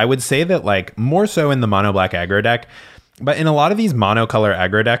Mutavault. I would say that like more so in the mono black aggro deck. But in a lot of these monocolor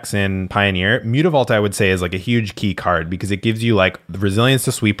aggro decks in Pioneer, Mutavault, I would say, is like a huge key card because it gives you like the resilience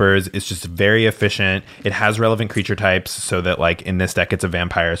to sweepers. It's just very efficient. It has relevant creature types so that like in this deck, it's a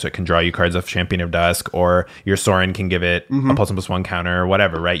vampire, so it can draw you cards of Champion of Dusk, or your Sorin can give it a +1/+1 counter or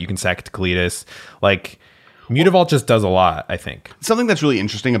whatever, right? You can sack it to Kalidas. Like Mutavault just does a lot, I think. Something that's really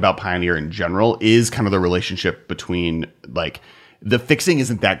interesting about Pioneer in general is kind of the relationship between like the fixing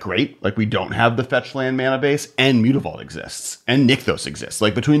isn't that great. Like we don't have the fetch land mana base, and Mutavault exists, and Nykthos exists.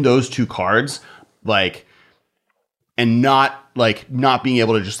 Like between those two cards, like, and not being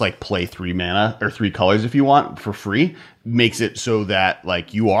able to just like play 3 mana or 3 colors if you want for free makes it so that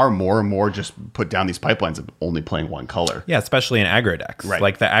like you are more and more just put down these pipelines of only playing 1 color. Yeah, especially in aggro decks. Right.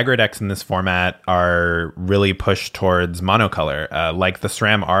 Like the aggro decks in this format are really pushed towards monocolor. Like the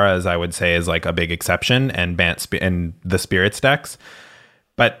SRAM Auras, I would say, is like a big exception, and and the Spirits decks.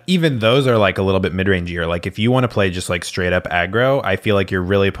 But even those are like a little bit mid-rangier. Like if you want to play just like straight up aggro, I feel like you're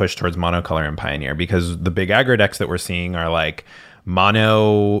really pushed towards monocolor in Pioneer, because the big aggro decks that we're seeing are like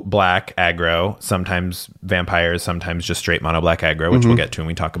mono black aggro, sometimes vampires, sometimes just straight mono black aggro, which we'll get to when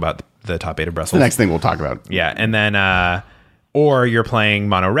we talk about the top 8 of Brussels. The next thing we'll talk about. Yeah. And then, or you're playing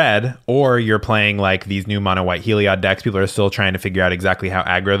mono red, or you're playing like these new mono white Heliod decks. People are still trying to figure out exactly how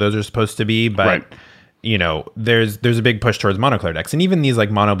aggro those are supposed to be. But, you know, there's a big push towards monocolor decks. And even these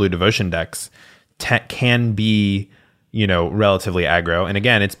like mono blue devotion decks can be, you know, relatively aggro. And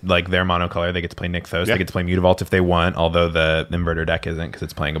again, it's like they're monocolor. They get to play Nykthos. They get to play Mutavault if they want, although the Inverter deck isn't, because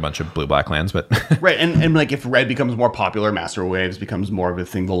it's playing a bunch of blue-black lands. But right, and like if red becomes more popular, Master Waves becomes more of a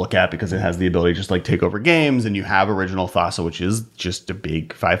thing to look at because it has the ability to just like take over games, and you have Original Thassa, which is just a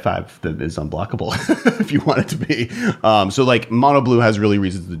big 5/5 that is unblockable if you want it to be. So like mono blue has really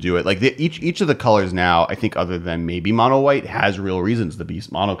reasons to do it. Like each of the colors now, I think other than maybe mono white, has real reasons to be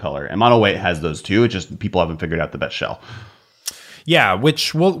monocolor, and mono white has those too. It's just people haven't figured out the best shell. Yeah,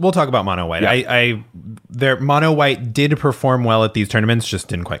 which we'll talk about mono white. Yeah. Their mono white did perform well at these tournaments, just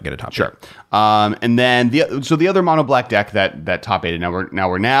didn't quite get a top. Sure. And then the other mono black deck that top 8, and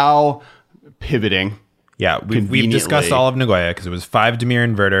we're now pivoting. Yeah, we've discussed all of Nagoya because it was 5 Dimir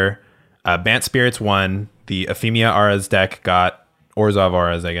Inverter, Bant Spirits won, the Ephemia Auras deck got Orzhov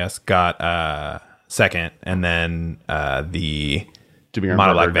Auras, I guess, got second, and then the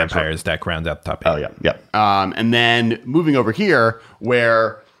Mono Black Vampires deck rounds out the top 8. Oh, yeah. And then moving over here,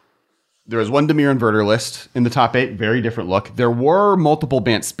 where there was one Dimir Inverter list in the top 8, very different look. There were multiple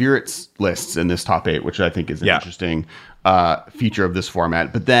Bant Spirits lists in this top 8, which I think is an interesting feature of this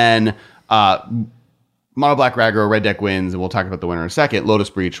format. But then Mono Black Aggro, red deck wins, and we'll talk about the winner in a second. Lotus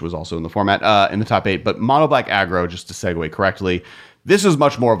Breach was also in the format, in the top 8. But Mono Black Aggro, just to segue correctly, this is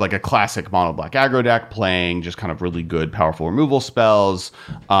much more of like a classic mono black aggro deck, playing just kind of really good, powerful removal spells,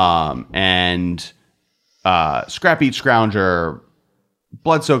 and Scrap Eat Scrounger,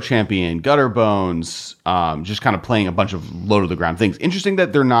 Bloodsoak Champion, Gutter Bones, just kind of playing a bunch of low to the ground things. Interesting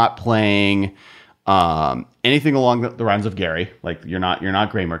that they're not playing Anything along the lines of Gary, like you're not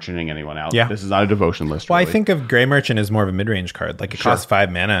gray merchanting anyone out. Yeah. This is not a devotion list. Well, really. I think of Gray Merchant as more of a mid-range card. Like it costs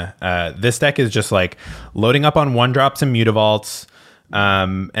 5 mana. This deck is just like loading up on 1-drops and Mutavaults,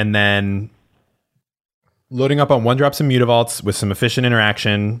 and then loading up on 1-drops and Mutavaults with some efficient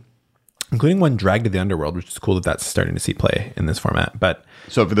interaction, including one Drag to the Underworld, which is cool that that's starting to see play in this format. But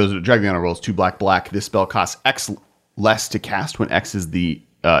so for those that Drag to the Underworld, it's 2 black. This spell costs X less to cast when X is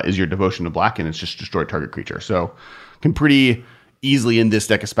your devotion to black, and it's just destroy target creature. So can pretty easily in this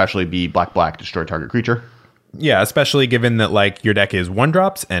deck especially be black, destroy target creature. Yeah, especially given that like your deck is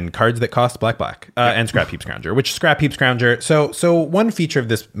 1-drops and cards that cost black, and Scrap Heap Scrounger, which Scrap Heap Scrounger. So one feature of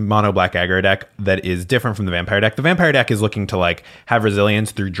this mono black aggro deck that is different from the Vampire deck. The Vampire deck is looking to like have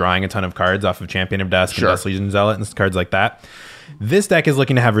resilience through drawing a ton of cards off of Champion of Dusk and Dust Legion Zealot and cards like that. This deck is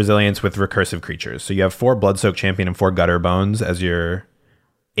looking to have resilience with recursive creatures. So you have 4 Bloodsoaked Champion and 4 Gutter Bones as your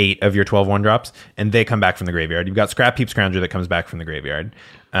 8 of your 12 1-drops, and they come back from the graveyard. You've got Scrap Heap Scrounger that comes back from the graveyard.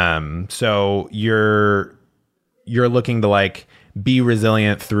 So you're looking to like be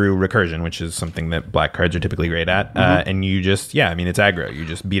resilient through recursion, which is something that black cards are typically great at. And you just, it's aggro. You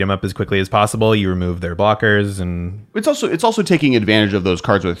just beat them up as quickly as possible. You remove their blockers, and it's also taking advantage of those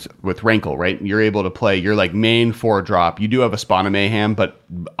cards with Rankle, right? You're able to play your like main 4-drop. You do have a Spawn of Mayhem, but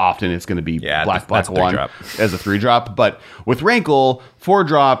often it's going to be black 1 as a 3-drop. But with Rankle,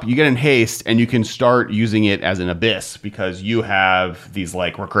 4-drop, you get in haste, and you can start using it as an Abyss because you have these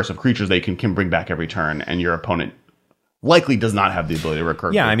like recursive creatures that you can bring back every turn, and your opponent likely does not have the ability to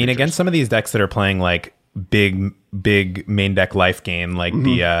recur. Yeah, I mean, against some of these decks that are playing like big main deck life gain, like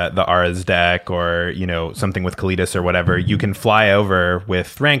the Aras deck, or something with Kalitas or whatever, you can fly over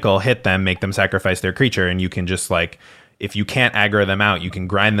with Rankle, hit them, make them sacrifice their creature, and you can just like, if you can't aggro them out, you can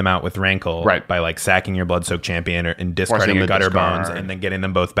grind them out with Rankle by like sacking your Bloodsoaked Champion and discarding your Gutter Bones and then getting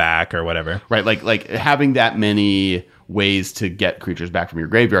them both back or whatever. Right, like having that many ways to get creatures back from your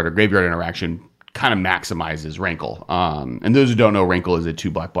graveyard or graveyard interaction kind of maximizes Rankle. And those who don't know, Rankle is a 2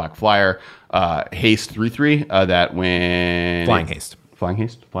 black flyer, haste 3/3. That when flying haste, flyer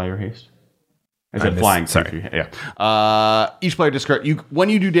haste. I said flying. Sorry. Yeah. Each player discard. When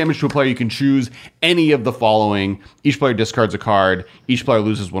you do damage to a player, you can choose any of the following. Each player discards a card. Each player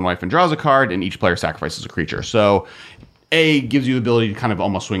loses 1 life and draws a card, and each player sacrifices a creature. So gives you the ability to kind of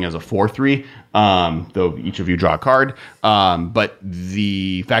almost swing as a 4/3, though each of you draw a card. But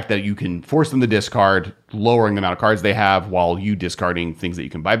the fact that you can force them to discard, lowering the amount of cards they have while you discarding things that you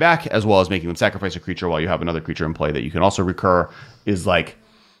can buy back, as well as making them sacrifice a creature while you have another creature in play that you can also recur, is like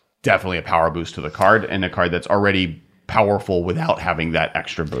definitely a power boost to the card, and a card that's already powerful without having that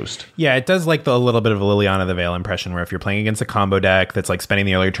extra boost. Yeah, it does like a little bit of a Liliana the Veil impression, where if you're playing against a combo deck that's like spending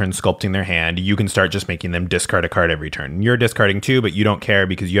the earlier turn sculpting their hand, you can start just making them discard a card every turn. You're discarding 2, but you don't care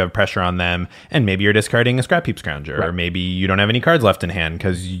because you have pressure on them, and maybe you're discarding a Scrap Heap Scrounger, or maybe you don't have any cards left in hand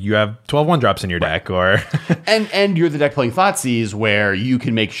because you have 12 1-drops in your deck, or and you're the deck playing Thoughtseize, where you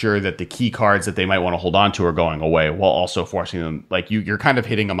can make sure that the key cards that they might want to hold on to are going away, while also forcing them, like you're kind of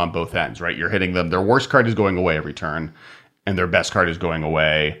hitting them on both ends, right? You're hitting them, their worst card is going away every turn, and their best card is going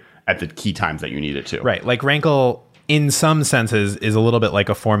away at the key times that you need it to. Right. Like Rankle, in some senses, is a little bit like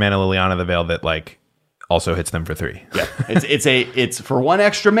a 4-mana Liliana the Veil that like also hits them for 3. Yeah. It's for 1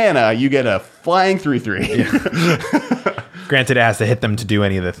 extra mana, you get a flying 3/3. Yeah. Granted, it has to hit them to do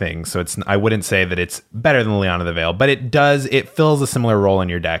any of the things, so I wouldn't say that it's better than Liliana the Veil, but it fills a similar role in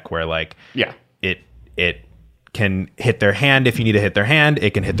your deck where like it can hit their hand if you need to hit their hand,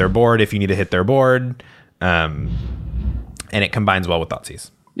 it can hit their board if you need to hit their board. And it combines well with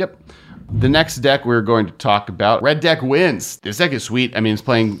Thoughtseize. Yep. The next deck we're going to talk about, red deck wins. This deck is sweet. I mean, it's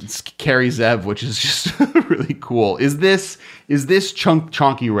playing Carry Zev, which is just really cool. Is this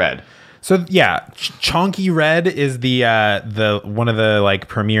chonky red? So yeah, chonky red is the one of the like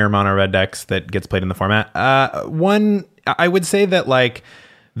premier mono red decks that gets played in the format. I would say that like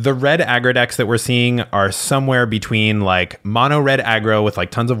the red aggro decks that we're seeing are somewhere between like mono red aggro with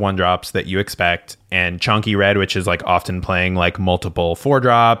like tons of 1-drops that you expect, and chonky red, which is like often playing like multiple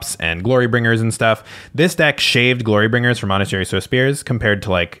 4-drops and Glory Bringers and stuff. This deck shaved Glory Bringers from Monastery So Spears compared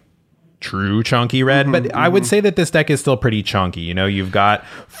to like true chonky red, but I would say that this deck is still pretty chonky. You've got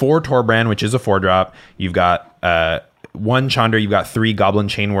 4 Torbrand, which is a 4-drop. You've got 1 Chandra, you've got 3 Goblin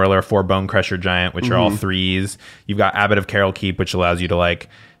Chain Whirler, 4 Bone Crusher Giant, which are all 3s. You've got Abbot of Carol Keep, which allows you to like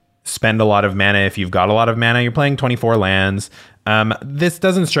spend a lot of mana if you've got a lot of mana. You're playing 24 lands. This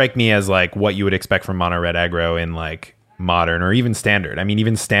doesn't strike me as like what you would expect from mono red aggro in like modern or even standard. I mean,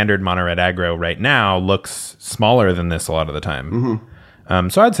 even standard mono red aggro right now looks smaller than this a lot of the time.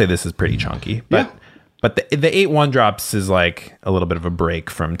 So I'd say this is pretty chunky, but But the 8 1-drops is like a little bit of a break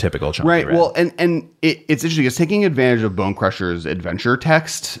from typical chunky Right. red. Well, and it's interesting. It's taking advantage of Bone Crusher's adventure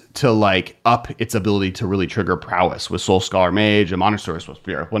text to like up its ability to really trigger prowess with Soul Scholar Mage and Monastery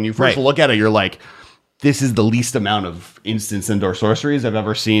Sphere. When you first look at it, you're like, this is the least amount of instants indoor sorceries I've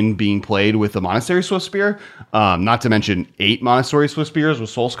ever seen being played with the Monastery Swift Spear. Not to mention 8 Monastery Swift Spears with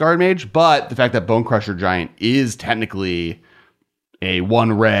Soul Scarred Mage. But the fact that Bone Crusher Giant is technically a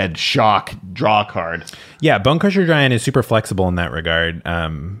 1 red shock draw card. Yeah, Bone Crusher Giant is super flexible in that regard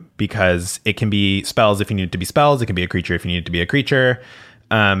because it can be spells if you need it to be spells. It can be a creature if you need it to be a creature.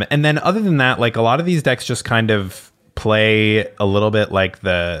 And then other than that, like a lot of these decks just kind of play a little bit like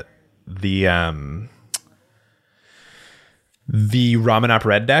the Ramen Up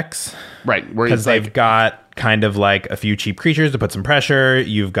Red decks. Right. Because they've got kind of like a few cheap creatures to put some pressure.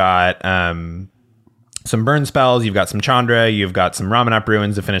 You've got some burn spells. You've got some Chandra. You've got some Ramen Up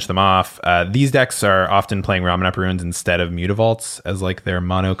Ruins to finish them off. These decks are often playing Ramen Up Ruins instead of Mutavaults as like their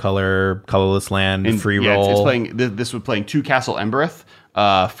monocolor, colorless land free roll. It's playing, this was playing 2 Castle Embereth,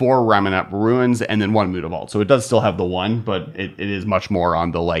 4 Ramen Up Ruins, and then 1 Mutavault. So it does still have the 1, but it is much more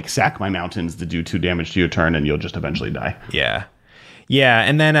on the like sack my mountains to do 2 damage to your turn and you'll just eventually die. Yeah. Yeah,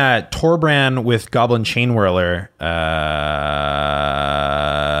 and then Torbran with Goblin Chain Whirler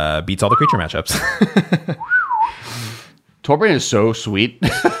beats all the creature matchups. Torbran is so sweet.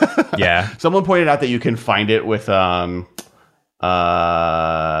 Yeah. Someone pointed out that you can find it with what's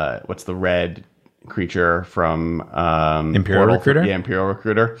the red creature from Imperial Portal? Recruiter? Yeah, Imperial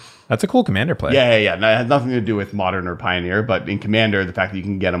Recruiter. That's a cool commander play. Yeah. No, it has nothing to do with Modern or Pioneer, but in Commander, the fact that you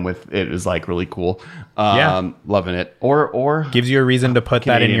can get them with it is like really cool. Loving it. Or gives you a reason to put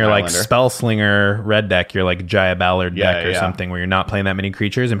Canadian that in your Highlander. like Spellslinger red deck, your like Jaya Ballard deck or something where you're not playing that many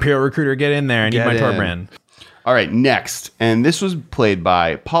creatures. Imperial Recruiter, get in there. I need my Torbran. All right, next. And this was played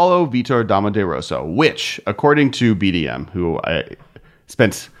by Paulo Vitor Dama de Rosso, which, according to BDM, who I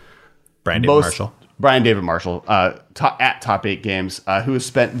spent Brian David Marshall at Top 8 Games, who has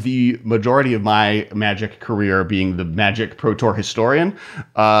spent the majority of my Magic career being the Magic Pro Tour historian,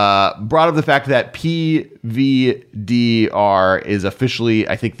 brought up the fact that PVDR is officially,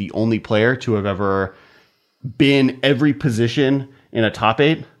 I think, the only player to have ever been every position in a Top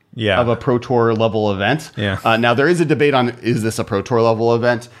 8 of a Pro Tour level event. Yeah. Now, there is a debate on, is this a Pro Tour level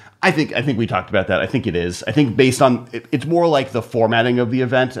event? I think we talked about that. I think it is. I think based on it's more like the formatting of the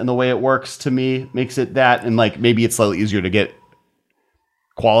event and the way it works to me makes it that, and like maybe it's slightly easier to get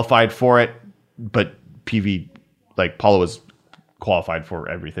qualified for it. But PV, like Paulo is qualified for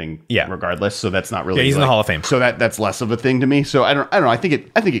everything, regardless. So that's not really. Yeah, he's in the Hall of Fame. So that's less of a thing to me. So I don't know. I think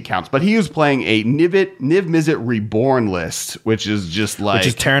it counts. But he was playing a Niv Mizzet Reborn list, which is just like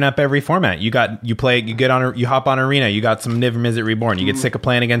tearing up every format. You hop on Arena. You got some Niv Mizzet Reborn. You get sick of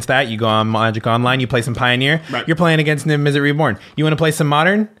playing against that. You go on Magic Online. You play some Pioneer. Right. You're playing against Niv Mizzet Reborn. You want to play some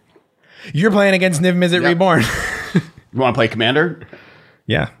Modern? You're playing against Niv Mizzet Reborn. You want to play Commander?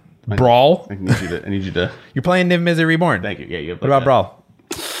 Yeah. Brawl. I need you to. You're playing Niv Mizzet Reborn. Thank you. Yeah. You what about Brawl?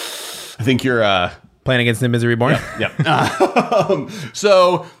 I think you're playing against Niv Mizzet Reborn. Yep.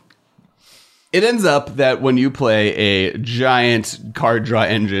 So it ends up that when you play a giant card draw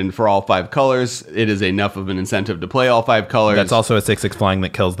engine for all 5 colors, it is enough of an incentive to play all 5 colors. That's also a 6/6 flying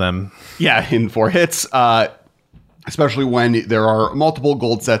that kills them. Yeah, in 4 hits. Especially when there are multiple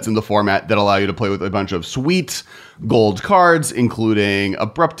gold sets in the format that allow you to play with a bunch of sweet gold cards, including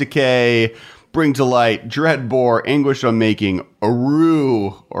Abrupt Decay, Bring to Light, Dreadbore, Anguish Unmaking,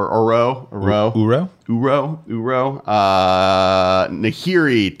 Uro,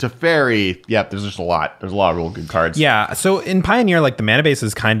 Nahiri, Teferi. Yep, there's just a lot. There's a lot of real good cards. Yeah, so in Pioneer, like the mana base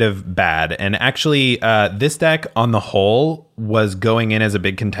is kind of bad. And actually, this deck on the whole was going in as a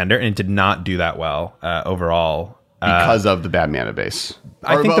big contender, and it did not do that well overall. Because of the bad mana base.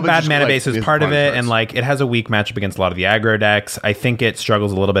 I think the bad mana base is part of it, and like it has a weak matchup against a lot of the aggro decks. I think it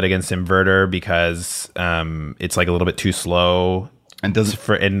struggles a little bit against Inverter because it's like a little bit too slow, and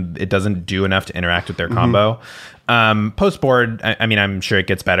it doesn't do enough to interact with their combo. Post board, I mean, I'm sure it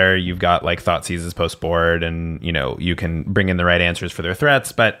gets better. You've got like Thoughtseizes post board, and you can bring in the right answers for their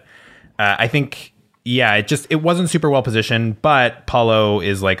threats. But I think. Yeah, it wasn't super well positioned, but Paulo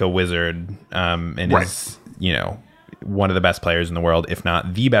is like a wizard, and is one of the best players in the world, if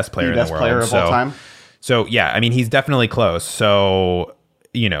not the best player in the world. Player of all time. So yeah, I mean, he's definitely close. So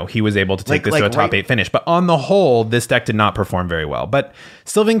he was able to take this to a top 8 finish. But on the whole, this deck did not perform very well. But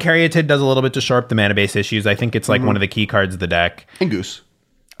Sylvan Caryatid does a little bit to shore up the mana base issues. I think it's like one of the key cards of the deck. And Goose.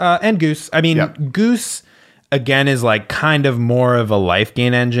 I mean, Goose. Again, is like kind of more of a life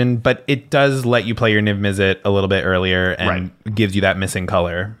gain engine, but it does let you play your Niv Mizzet a little bit earlier and gives you that missing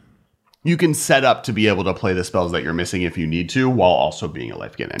color. you can set up to be able to play the spells that you're missing if you need to, while also being a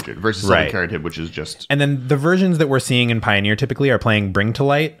life gain engine versus something carrot hit, which is just. And then the versions that we're seeing in Pioneer typically are playing Bring to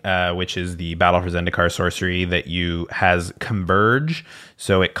Light, which is the Battle for Zendikar sorcery that has Converge.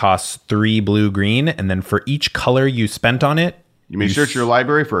 So it costs 3 blue green, and then for each color you spent on it, you may search your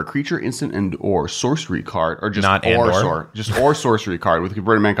library for a creature, instant, and or sorcery card, or just not or sorcery card with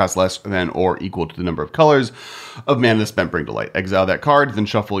converted mana cost less than or equal to the number of colors of mana spent. Bring to Light. Exile that card, then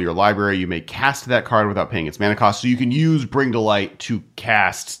shuffle your library. You may cast that card without paying its mana cost, so you can use Bring to Light to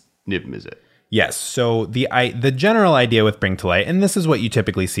cast Niv Mizzet. Yes. So the general idea with Bring to Light, and this is what you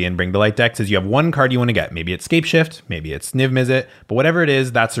typically see in Bring to Light decks, is you have one card you want to get. Maybe it's Scapeshift, maybe it's Niv Mizzet, but whatever it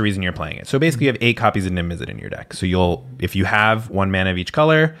is, that's the reason you're playing it. So basically you have 8 copies of Niv Mizzet in your deck. So if you have 1 mana of each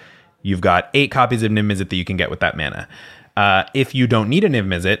color, you've got 8 copies of Niv Mizzet that you can get with that mana. If you don't need a Niv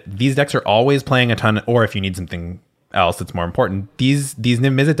Mizzet, these decks are always playing a ton, or if you need something else that's more important, these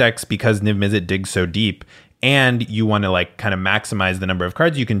Niv Mizzet decks, because Niv Mizzet digs so deep, and you want to like kind of maximize the number of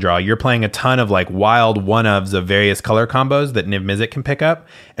cards you can draw, you're playing a ton of like wild one-ofs of various color combos that Niv Mizzet can pick up,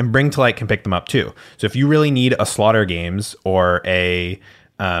 and Bring to Light can pick them up too. So if you really need a Slaughter Games or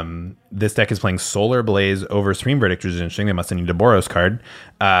this deck is playing Solar Blaze over Stream Verdict, which is interesting. They must have needed a Boros card.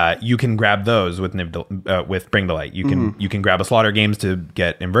 You can grab those with Bring to Light. You can grab a Slaughter Games to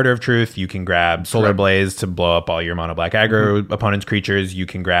get Inverter of Truth. You can grab Solar Blaze to blow up all your mono black aggro opponent's creatures. You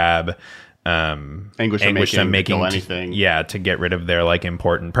can grab Anguish of Making kill anything. To get rid of their like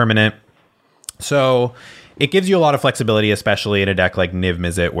important permanent. So it gives you a lot of flexibility, especially in a deck like Niv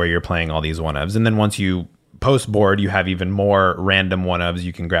Mizzet where you're playing all these one-ofs. And then once you post board, you have even more random one-ofs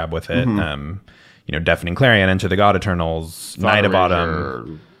you can grab with it. Deafening Clarion, Enter the God Eternals, Night of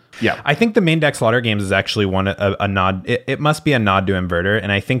Autumn. Yeah, I think the main deck Slaughter Games is actually a nod. It must be a nod to Inverter,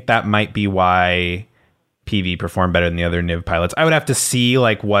 and I think that might be why PV performed better than the other Niv pilots. I would have to see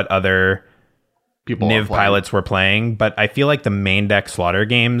like what other Niv pilots were playing, but I feel like the main deck Slaughter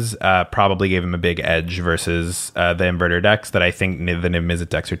Games probably gave him a big edge versus the Inverter decks that I think the Niv Mizzet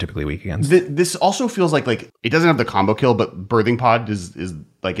decks are typically weak against. This also feels like it doesn't have the combo kill, but Birthing Pod is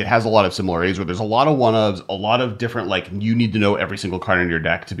like it has a lot of similarities where there's a lot of one-ofs, a lot of different you need to know every single card in your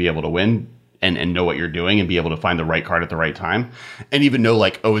deck to be able to win. And know what you're doing and be able to find the right card at the right time. And even know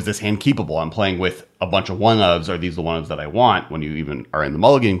is this hand keepable? I'm playing with a bunch of one-ofs. Are these the one-ofs that I want when you even are in the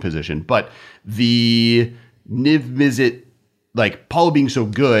mulliganing position? But the Niv Mizzet, Paulo being so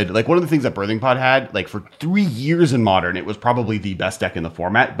good, one of the things that Birthing Pod had, for 3 years in Modern, it was probably the best deck in the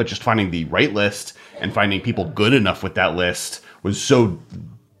format, but just finding the right list and finding people good enough with that list was so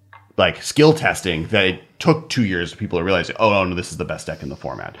skill testing that it took 2 years for people to realize, oh no, this is the best deck in the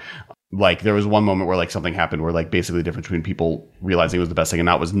format. There was one moment where something happened where basically the difference between people realizing it was the best thing and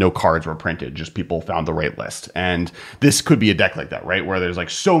not was no cards were printed, just people found the right list. And this could be a deck like that, right? Where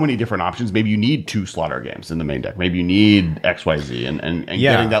there's so many different options. Maybe you need 2 Slaughter Games in the main deck. Maybe you need XYZ and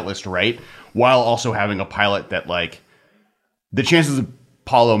getting that list right while also having a pilot that the chances of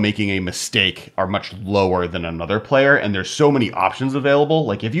Paulo making a mistake are much lower than another player. And there's so many options available.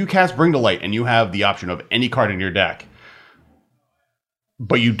 If you cast Bring to Light and you have the option of any card in your deck,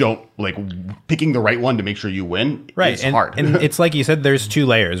 but you don't picking the right one to make sure you win. Right. It's hard. And it's like you said, there's 2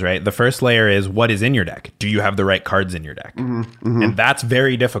 layers, right? The first layer is what is in your deck. Do you have the right cards in your deck? And that's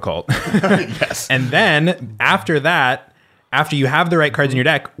very difficult. Yes. And then after that, after you have the right cards in your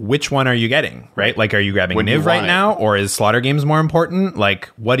deck, which one are you getting, right? Are you grabbing Niv right now, or is Slaughter Games more important?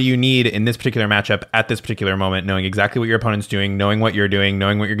 what do you need in this particular matchup at this particular moment, knowing exactly what your opponent's doing, knowing what you're doing,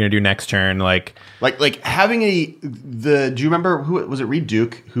 knowing what you're going to do next turn, having do you remember who was it? Reed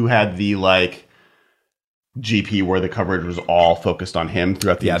Duke who had the GP where the coverage was all focused on him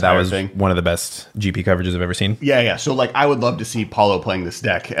throughout the entire thing. That was one of the best GP coverages I've ever seen. Yeah. So I would love to see Paulo playing this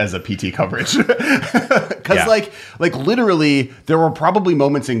deck as a PT coverage. Because literally there were probably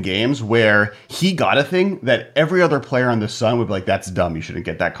moments in games where he got a thing that every other player on the Sun would be that's dumb, you shouldn't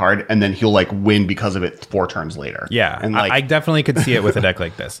get that card. And then he'll win because of it 4 turns later. Yeah. And I definitely could see it with a deck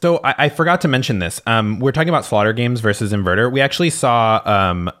like this. So I forgot to mention this. We're talking about Slaughter Games versus Inverter. We actually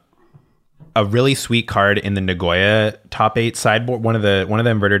saw a really sweet card in the Nagoya top 8 sideboard, one of the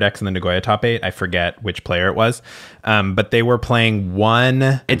Inverter decks in the Nagoya top 8. I forget which player it was, but they were playing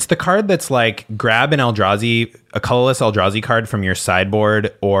one. It's the card that's grab an Eldrazi, a colorless Eldrazi card from your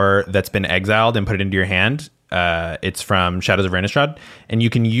sideboard or that's been exiled and put it into your hand. It's from Shadows of Innistrad, and you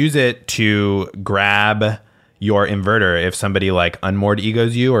can use it to grab your Inverter if somebody Unmoored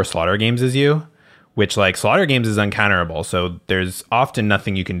Egos you or Slaughter Games is you. which like Slaughter Games is uncounterable, so there's often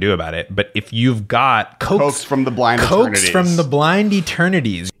nothing you can do about it. But if you've got Coax from the Blind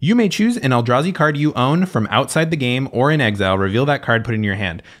Eternities, you may choose an Eldrazi card you own from outside the game or in exile, reveal that card, put it in your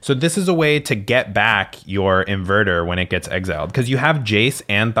hand. So this is a way to get back your Inverter when it gets exiled, because you have Jace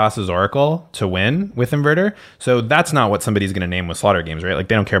and Thassa's Oracle to win with Inverter. So that's not what somebody's going to name with Slaughter Games, right? Like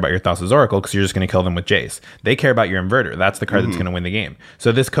they don't care about your Thassa's Oracle because you're just going to kill them with Jace. They care about your Inverter. That's the card that's going to win the game.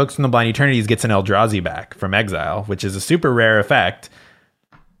 So this Coax from the Blind Eternities gets an Eldrazi back from exile, which is a super rare effect,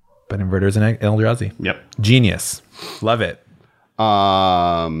 but Inverter's an Eldrazi. Yep. Genius. Love it.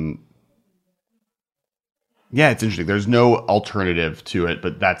 Yeah, it's interesting. There's no alternative to it,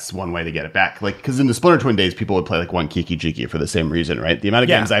 but that's one way to get it back. Like, because in the Splinter Twin days, people would play like one Kiki Jiki for the same reason, right? The amount of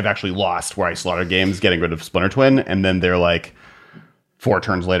games I've actually lost where I slaughter games getting rid of Splinter Twin, and then they're like 4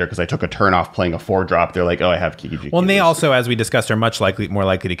 turns later, because I took a turn off playing a 4-drop, they're like, oh, I have Kiki Jiki. Well, and they also, as we discussed, are much more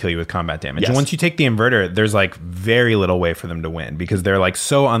likely to kill you with combat damage. Yes. And once you take the Inverter, there's like very little way for them to win, because they're like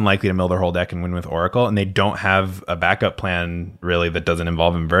so unlikely to mill their whole deck and win with Oracle, and they don't have a backup plan really that doesn't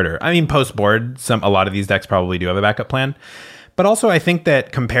involve Inverter. I mean, post board, a lot of these decks probably do have a backup plan. But also, I think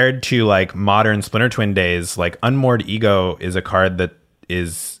that compared to like modern Splinter Twin days, like Unmoored Ego is a card that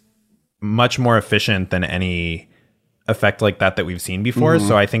is much more efficient than any effect like that we've seen before.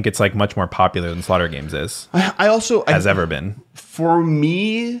 So I think it's like much more popular than Slaughter Games is. I also has ever been. For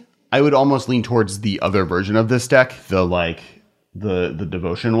me, I would almost lean towards the other version of this deck, the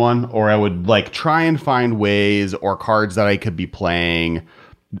devotion one, or I would like try and find ways or cards that I could be playing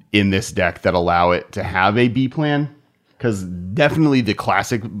in this deck that allow it to have a B plan. Because definitely the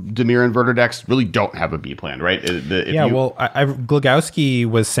classic Dimir Inverter decks really don't have a B plan, right? Glogowski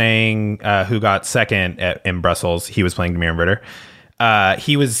was saying, who got second in Brussels, he was playing Dimir Inverter.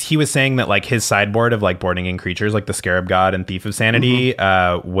 He was saying that like his sideboard of like boarding in creatures like the Scarab God and Thief of Sanity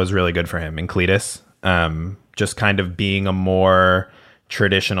was really good for him in Cletus. Just kind of being a more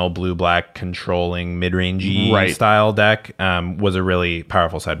traditional blue-black controlling mid-rangey style deck was a really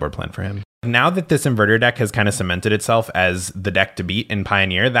powerful sideboard plan for him. Now that this Inverter deck has kind of cemented itself as the deck to beat in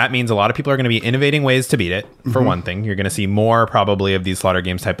Pioneer, that means a lot of people are going to be innovating ways to beat it. For one thing, you're going to see more probably of these Slaughter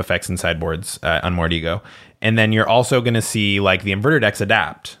Games type effects in sideboards, Unmoored Ego. And then you're also going to see like the Inverter decks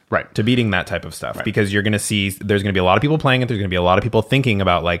adapt to beating that type of stuff, because you're going to see there's going to be a lot of people playing it. There's going to be a lot of people thinking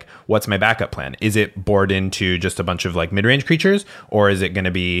about like, what's my backup plan? Is it board into just a bunch of like mid-range creatures, or is it going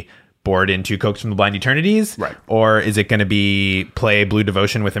to be board into Coax from the Blind Eternities? Or is it going to be play Blue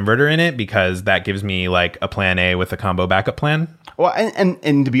Devotion with Inverter in it, because that gives me like a plan A with a combo backup plan? Well,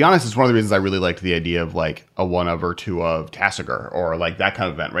 and to be honest, it's one of the reasons I really liked the idea of like a 1 of or 2 of Tasigur or like that kind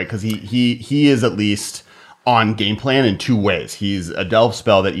of event, right? Because he is at least on game plan in 2 ways. He's a delve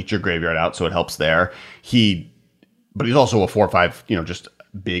spell that eats your graveyard out, so it helps there. But he's also a 4/5, just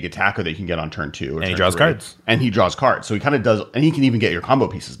big attacker that you can get on turn 2. And he draws cards. And he draws cards. So he kind of does, and he can even get your combo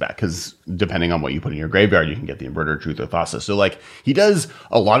pieces back, because depending on what you put in your graveyard, you can get the Inverter, Truth, or Thassa. So like he does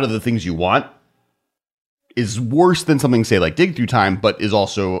a lot of the things you want. Is worse than something, say, like Dig Through Time, but is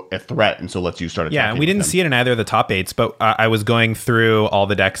also a threat, and so lets you start attacking. Yeah, we didn't see it in either of the top 8s, but I was going through all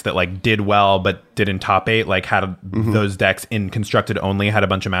the decks that like did well but didn't top 8, like had those decks in constructed only had a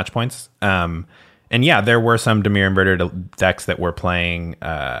bunch of match points. And yeah, there were some Dimir Inverter decks that were playing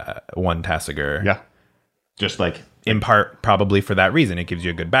 1 Tasigur. Yeah, just like in part probably for that reason. It gives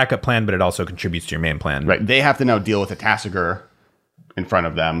you a good backup plan, but it also contributes to your main plan. Right, they have to now deal with a Tasigur in front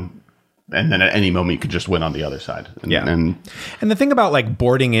of them. And then at any moment, you could just win on the other side. And the thing about like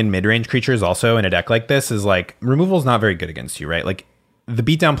boarding in mid-range creatures also in a deck like this is like removal is not very good against you, right? Like the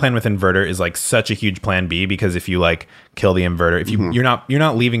beatdown plan with Inverter is like such a huge plan B, because if you like kill the Inverter, if you're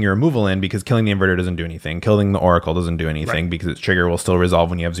not leaving your removal in, because killing the Inverter doesn't do anything. Killing the Oracle doesn't do anything, because its trigger will still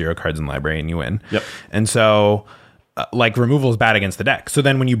resolve when you have 0 cards in library and you win. And so like removal is bad against the deck. So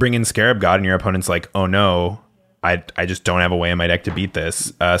then when you bring in Scarab God and your opponent's like, oh no, I just don't have a way in my deck to beat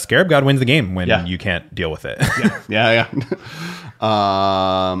this. Scarab God wins the game when you can't deal with it.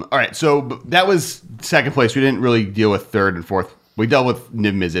 All right, so that was second place. We didn't really deal with third and fourth. We dealt with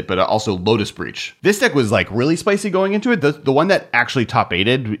Niv Mizzet, but also Lotus Breach. This deck was like really spicy going into it. The one that actually top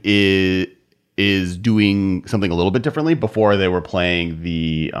 8'd is doing something a little bit differently. Before they were playing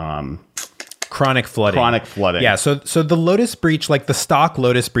the Chronic Flooding. Yeah, so the Lotus Breach, like the stock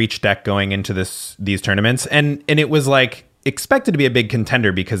Lotus Breach deck going into these tournaments, and it was like expected to be a big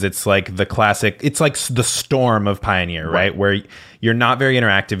contender, because it's like the classic, it's like the Storm of Pioneer, right? Where you're not very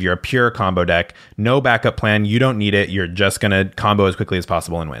interactive, you're a pure combo deck, no backup plan, you don't need it, you're just gonna combo as quickly as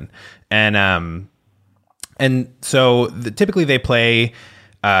possible and win. And so typically they play,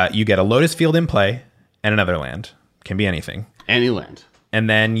 you get a Lotus Field in play and another land, can be anything. Any land. And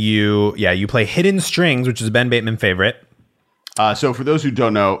then you play Hidden Strings, which is a Ben Bateman favorite. So for those who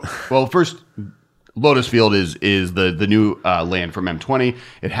don't know, well, first, Lotus Field is the new land from M20.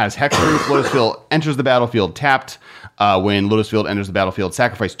 It has hexproof. Lotus Field enters the battlefield tapped. When Lotus Field enters the battlefield,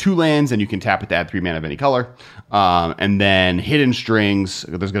 sacrifice 2 lands, and you can tap it to add 3 mana of any color. And then Hidden Strings,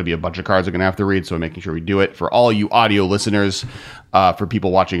 there's going to be a bunch of cards I'm going to have to read, so I'm making sure we do it. For all you audio listeners, for people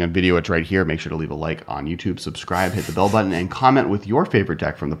watching on video, it's right here. Make sure to leave a like on YouTube, subscribe, hit the bell button, and comment with your favorite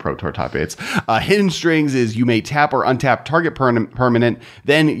deck from the Pro Tour Top 8s. Hidden Strings is you may tap or untap target permanent,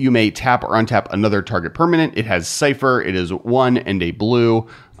 then you may tap or untap another target permanent. It has Cipher, it is 1 and a blue.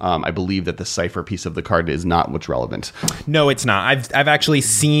 I believe that the Cipher piece of the card is not what's relevant. No, it's not. I've actually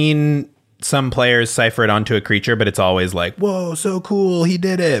seen some players cipher it onto a creature, but it's always like, whoa, so cool, he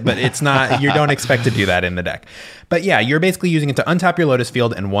did it. But it's not, you don't expect to do that in the deck. But yeah, you're basically using it to untap your Lotus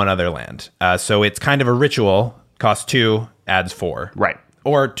Field and 1 other land. So it's kind of a ritual, costs 2, adds 4. Right.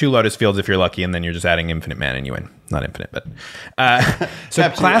 Or 2 Lotus Fields if you're lucky, and then you're just adding infinite mana and you win. Not infinite, but... so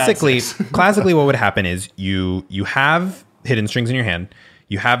classically what would happen is you have Hidden Strings in your hand,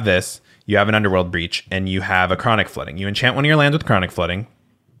 you have this, you have an Underworld Breach, and you have a Chronic Flooding. You enchant one of your lands with Chronic Flooding,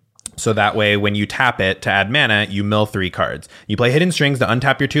 so that way when you tap it to add mana, you mill 3 cards. You play Hidden Strings to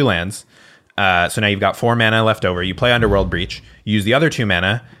untap your 2 lands, so now you've got 4 mana left over. You play Underworld Breach, you use the other 2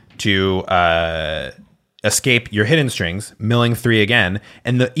 mana to escape your Hidden Strings, milling 3 again,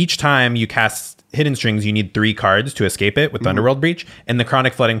 and each time you cast Hidden Strings, you need 3 cards to escape it with Underworld Breach, and the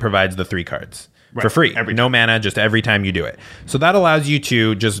Chronic Flooding provides the 3 cards. Right. For free. No mana, just every time you do it. So that allows you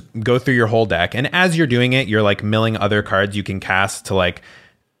to just go through your whole deck. And as you're doing it, you're like milling other cards you can cast to like,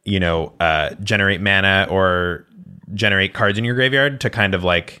 generate mana or generate cards in your graveyard to kind of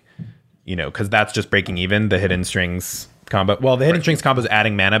like, because that's just breaking even, the Hidden Strings combo. Well, the Hidden Strings combo is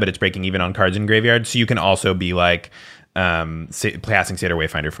adding mana, but it's breaking even on cards in graveyard. So you can also be like casting Satyr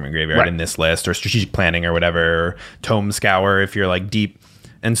Wayfinder from your graveyard in this list, or Strategic Planning or whatever, or Tome Scour if you're like deep.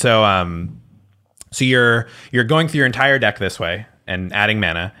 And so, so you're going through your entire deck this way and adding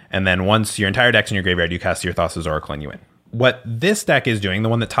mana, and then once your entire deck's in your graveyard, you cast your Thassa's Oracle and you win. What this deck is doing, the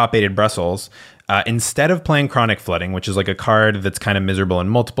one that top 8'd Brussels, instead of playing Chronic Flooding, which is like a card that's kind of miserable in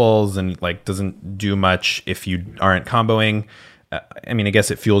multiples and like doesn't do much if you aren't comboing. I mean, I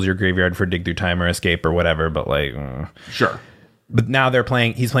guess it fuels your graveyard for Dig Through Time or Escape or whatever, but like... Sure. But now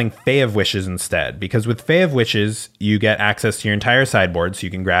he's playing Fae of Wishes instead, because with Fae of Wishes, you get access to your entire sideboard, so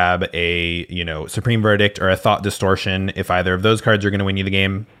you can grab a, Supreme Verdict or a Thought Distortion if either of those cards are going to win you the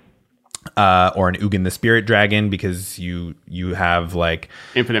game, or an Ugin the Spirit Dragon, because you have like...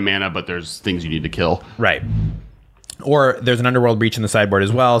 infinite mana, but there's things you need to kill. Right. Or there's an Underworld Breach in the sideboard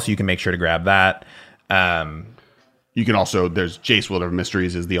as well, so you can make sure to grab that. You can also, there's Jace, Wielder of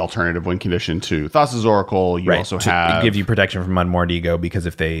Mysteries is the alternative win condition to Thassa's Oracle. You also have... It gives you protection from Unmoored Ego, because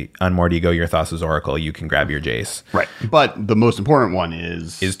if they Unmoored Ego your Thassa's Oracle, you can grab your Jace. Right. But the most important one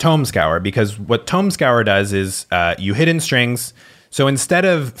is Tome Scour, because what Tome Scour does is you Hidden Strings. So instead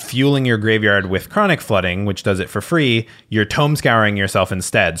of fueling your graveyard with Chronic Flooding, which does it for free, you're Tome Scouring yourself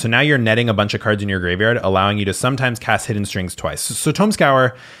instead. So now you're netting a bunch of cards in your graveyard, allowing you to sometimes cast Hidden Strings twice. So Tome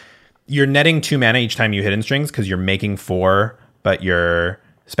Scour... You're netting 2 mana each time you Hidden Strings because you're making 4, but you're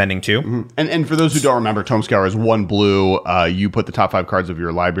spending 2. Mm-hmm. And for those who don't remember, Tome Scour is 1 blue. You put the top 5 cards of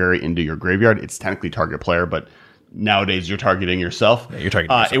your library into your graveyard. It's technically target player, but nowadays you're targeting yourself. Yeah, you're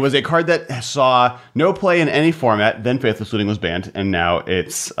targeting yourself. It was a card that saw no play in any format. Then Faithless Looting was banned, and now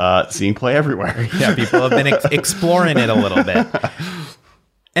it's seeing play everywhere. Yeah, people have been exploring it a little bit.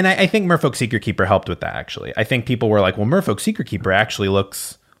 And I think Merfolk Secret Keeper helped with that, actually. I think people were like, well, Merfolk Secret Keeper actually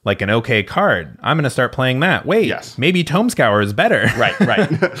looks... like an okay card. I'm going to start playing that. Wait, maybe Tome Scour is better. Right.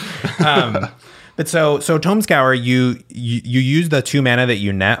 But so Tome Scour, you use the 2 mana that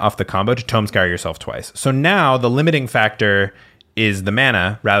you net off the combo to Tome Scour yourself twice. So now the limiting factor is the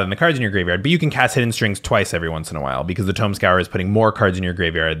mana rather than the cards in your graveyard. But you can cast Hidden Strings twice every once in a while, because the Tome Scour is putting more cards in your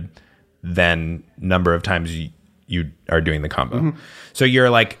graveyard than number of times you are doing the combo. Mm-hmm. So you're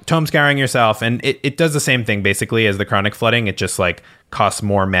like Tome Scouring yourself, and it does the same thing basically as the Chronic Flooding. It just like costs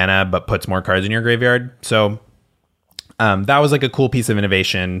more mana but puts more cards in your graveyard. So that was like a cool piece of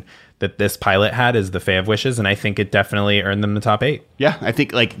innovation that this pilot had, is the Fae of Wishes, and I think it definitely earned them the top 8. Yeah, I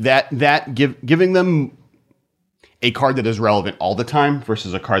think like giving them a card that is relevant all the time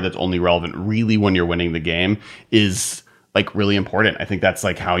versus a card that's only relevant really when you're winning the game is like really important. I think that's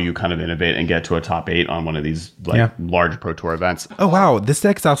like how you kind of innovate and get to a top 8 on one of these like large Pro Tour events. Oh wow, this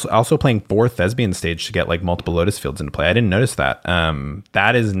deck's also playing 4 Thespian Stage to get like multiple Lotus Fields into play. I didn't notice that.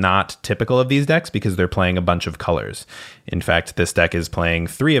 That is not typical of these decks because they're playing a bunch of colors. In fact, this deck is playing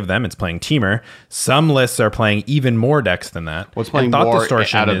 3 of them. It's playing Teamer. Some lists are playing even more decks than that. Well, it's playing more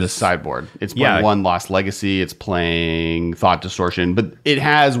out of the sideboard. It's playing 1 Lost Legacy. It's playing Thought Distortion, but it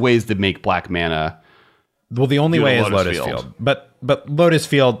has ways to make black mana. Well, the only way is Lotus Field. But Lotus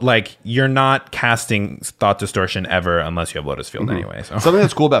Field, like, you're not casting Thought Distortion ever unless you have Lotus Field anyway. So something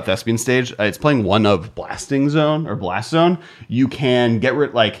that's cool about Thespian Stage, it's playing 1 of Blasting Zone or Blast Zone. You can get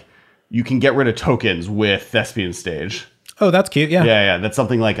rid of tokens with Thespian Stage. Oh, that's cute. Yeah. Yeah. That's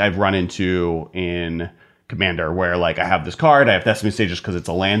something like I've run into in Commander where like I have this card, I have Thespian Stage just because it's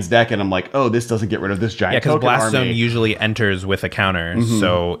a lands deck, and I'm like, oh, this doesn't get rid of this giant token army. Yeah, because Blast Zone usually enters with a counter,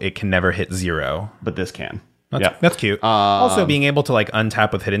 so it can never hit 0. But this can. That's cute. Also, being able to like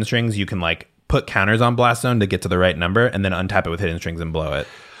untap with Hidden Strings, you can like put counters on Blast Zone to get to the right number, and then untap it with Hidden Strings and blow it.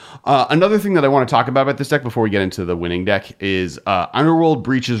 Another thing that I want to talk about this deck before we get into the winning deck is Underworld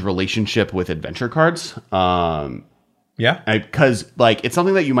Breach's relationship with adventure cards. Because like it's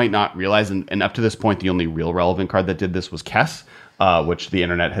something that you might not realize, and up to this point, the only real relevant card that did this was Kess, which the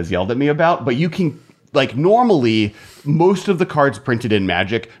internet has yelled at me about. But you can, like, normally most of the cards printed in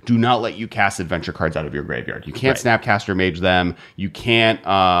Magic do not let you cast adventure cards out of your graveyard. You can't Snapcaster Mage them. You can't.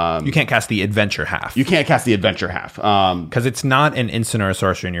 You can't cast the adventure half. You can't cast the adventure half because it's not an instant or a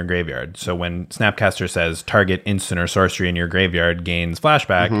sorcery in your graveyard. So when Snapcaster says target instant or sorcery in your graveyard gains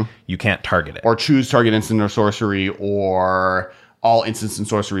flashback, you can't target it or choose target instant or sorcery, or all instants and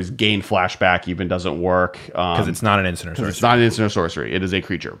sorceries gain flashback even doesn't work. Because it's not an instant or sorcery. It's not an instant or sorcery. It is a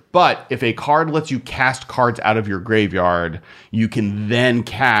creature. But if a card lets you cast cards out of your graveyard, you can then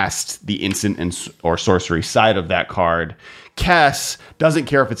cast the instant or sorcery side of that card. Kess doesn't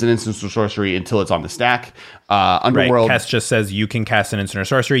care if it's an instant or sorcery until it's on the stack. Underworld. Kess just says you can cast an instant or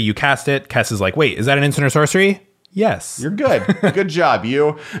sorcery. You cast it. Kess is like, wait, is that an instant or sorcery? Yes. You're good. Good job,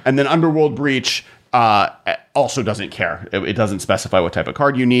 you. And then Underworld Breach also doesn't care. It doesn't specify what type of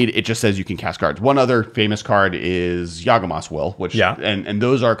card you need. It just says you can cast cards. One other famous card is Yawgmoth's Will, which and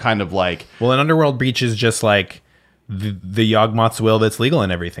those are kind of like, well, an Underworld Breach is just like the Yawgmoth's Will that's legal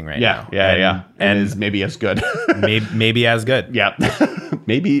and everything right now. And is maybe as good. maybe as good. Yeah.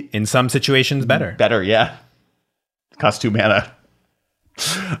 Maybe in some situations better. Yeah. Costs 2 mana.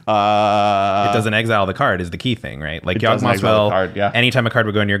 It doesn't exile the card is the key thing, right? Like Yawgmoth's Will, anytime a card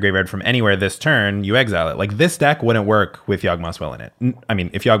would go into your graveyard from anywhere this turn, you exile it. Like this deck wouldn't work with Yawgmoth's Will in it. I mean,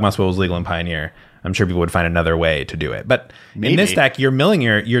 if Yawgmoth's Will was legal in Pioneer, I'm sure people would find another way to do it. But in this deck, you're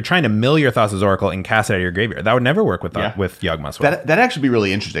trying to mill your Thassa's Oracle and cast it out of your graveyard. That would never work with Yawgmoth's Will. That'd actually be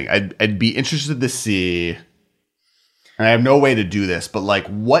really interesting. I'd be interested to see. And I have no way to do this, but like,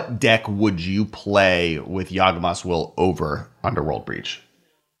 what deck would you play with Yawgmoth's Will over Underworld Breach?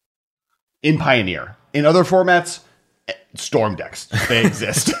 In Pioneer. In other formats, Storm decks. They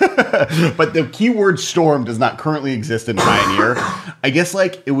exist. But the keyword Storm does not currently exist in Pioneer. I guess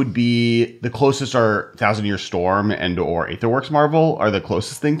like it would be the closest are Thousand Year Storm and or Aetherworks Marvel are the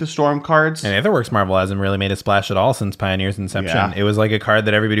closest thing to Storm cards. And Aetherworks Marvel hasn't really made a splash at all since Pioneer's inception. Yeah. It was like a card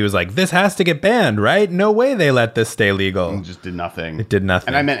that everybody was like, this has to get banned, right? No way they let this stay legal. It just did nothing. It did nothing.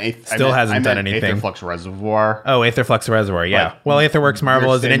 And I meant hasn't done anything. Aetherflux Reservoir. Oh, Aetherflux Reservoir, yeah. Like, well, Aetherworks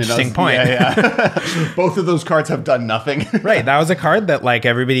Marvel is an interesting point. Yeah. Both of those cards have done nothing. Right. That was a card that like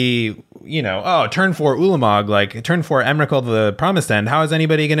everybody, turn 4 Ulamog, like turn 4 Emrakul the Promised End. How is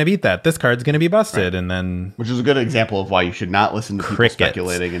anybody going to beat that? This card's going to be busted. Right. And then, which is a good example of why you should not listen to people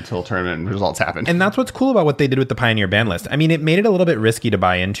speculating until tournament results happen. And that's what's cool about what they did with the Pioneer ban list. I mean, it made it a little bit risky to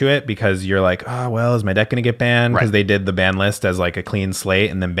buy into it because you're like, oh, well, is my deck going to get banned? Because they did the ban list as like a clean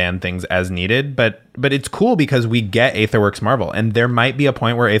slate and then ban things as needed. But it's cool because we get Aetherworks Marvel, and there might be a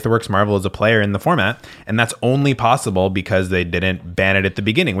point where Aetherworks Marvel is a player in the format, and that's only possible because they didn't ban it at the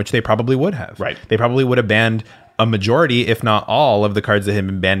beginning, which they probably would have. Right. They probably would have banned a majority, if not all, of the cards that had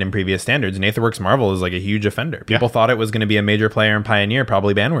been banned in previous standards, and Aetherworks Marvel is like a huge offender. People thought it was going to be a major player in Pioneer,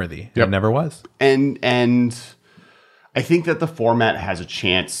 probably ban-worthy. It never was. And I think that the format has a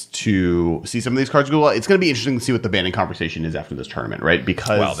chance to see some of these cards go well. It's going to be interesting to see what the banning conversation is after this tournament, right?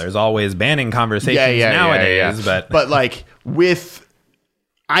 Because, well, there's always banning conversations nowadays, but like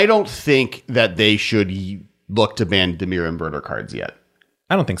I don't think that they should look to ban Dimir Inverter cards yet.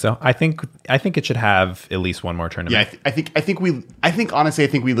 I don't think so. I think it should have at least one more tournament. Yeah, I think honestly, I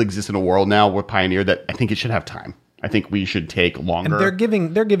think we exist in a world now with Pioneer that I think it should have time. I think we should take longer. And they're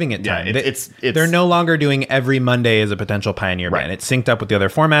giving it time. Yeah, they're no longer doing every Monday as a potential Pioneer ban. It's synced up with the other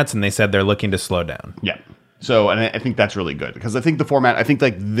formats, and they said they're looking to slow down. Yeah. So, and I think that's really good because I think the format, I think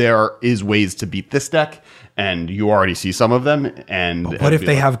like there is ways to beat this deck, and you already see some of them. And but what if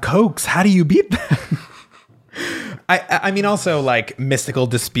they have Cokes? How do you beat them? I mean, also like Mystical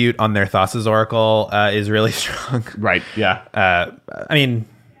Dispute on their Thassa's Oracle is really strong. Right. Yeah. I mean,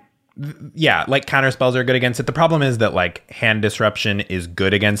 yeah, like counter spells are good against it. The problem is that like Hand Disruption is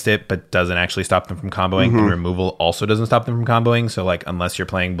good against it, but doesn't actually stop them from comboing. And removal also doesn't stop them from comboing. So like unless you're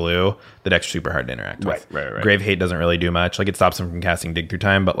playing blue, the deck's super hard to interact with. Right. Grave Hate doesn't really do much. Like it stops them from casting Dig Through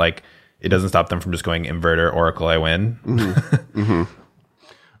Time, but like it doesn't stop them from just going Inverter, Oracle, I win.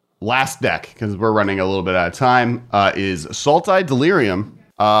 Last deck, because we're running a little bit out of time, is Sultai Delirium.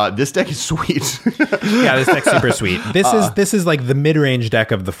 This deck is sweet. Yeah, this deck's super sweet. This is like the mid-range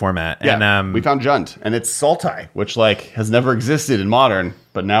deck of the format. Yeah, and we found Jund, and it's Sultai, which like has never existed in Modern,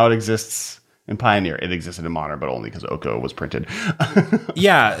 but now it exists in Pioneer. It existed in Modern, but only because Oko was printed.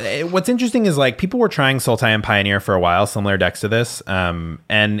 Yeah, what's interesting is like people were trying Sultai and Pioneer for a while, similar decks to this,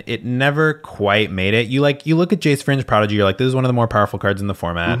 and it never quite made it. You look at Jace Fringe Prodigy, you're like, this is one of the more powerful cards in the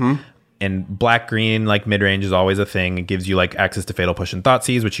format. And black green like mid range is always a thing. It gives you like access to Fatal Push and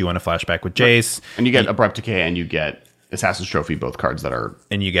Thoughtseize, which you want to flashback with Jace, and you get Abrupt Decay, and you get Assassin's Trophy, both cards that are,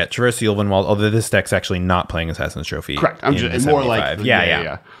 and you get Traverse the Ulvenwald. Although this deck's actually not playing Assassin's Trophy. Correct. I'm just more like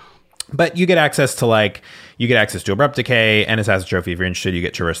yeah. But you get access to Abrupt Decay and Assassin's Trophy if you're interested. You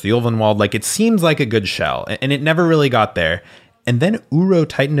get Traverse the Ulvenwald. Like it seems like a good shell, and it never really got there. And then Uro,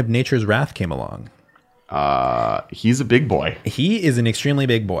 Titan of Nature's Wrath, came along. He's a big boy. He is an extremely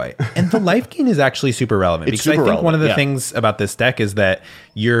big boy, and the life gain is actually super relevant because I think one of the things about this deck is that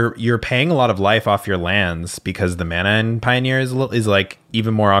you're paying a lot of life off your lands because the mana in Pioneer is like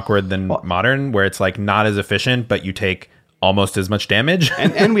even more awkward than Modern, where it's like not as efficient, but you take almost as much damage.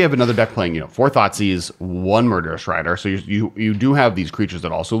 and we have another deck playing, 4 Thoughtseize, 1 Murderous Rider. So you do have these creatures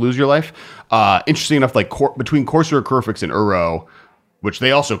that also lose your life. Interesting enough, like between Corsair, Curfix, and Uro, which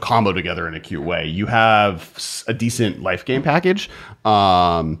they also combo together in a cute way, you have a decent life gain package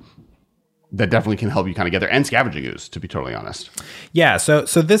that definitely can help you kind of get there. And Scavenging Ooze, to be totally honest. Yeah, so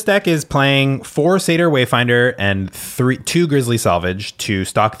this deck is playing 4 Satyr Wayfinder and 2 Grizzly Salvage to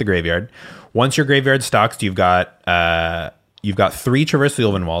stock the graveyard. Once your graveyard stocks, you've got 3 Traverse the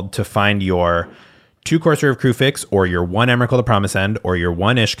Ulvenwald to find your 2 Corsair of Crufix, or your 1 Emrakul the Promise End, or your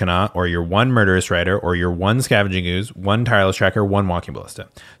 1 Ishkana, or your 1 Murderous Rider, or your 1 Scavenging Ooze, 1 Tireless Tracker, 1 Walking Ballista.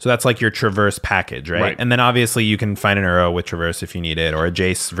 So that's like your Traverse package, right? And then obviously you can find an Uro with Traverse if you need it, or a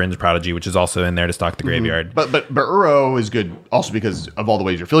Jace Vryn's Prodigy, which is also in there to stock the graveyard. But Uro is good also because of all the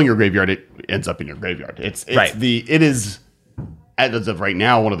ways you're filling your graveyard. It ends up in your graveyard. It is, as of right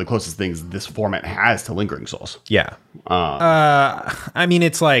now, one of the closest things this format has to Lingering Souls. Yeah. I mean,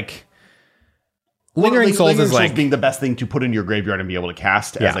 it's like Lingering Souls is like being the best thing to put in your graveyard and be able to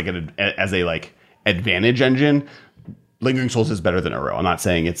cast as a advantage engine. Lingering Souls is better than Uro. I'm not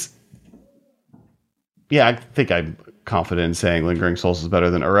saying it's. Yeah, I think I'm confident in saying Lingering Souls is better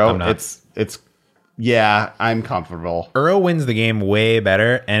than Uro. I'm not. It's. Yeah, I'm comfortable. Uro wins the game way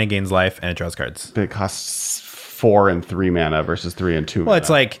better, and it gains life, and it draws cards. But it costs 4 and 3 mana versus 3 and 2 Well, mana. it's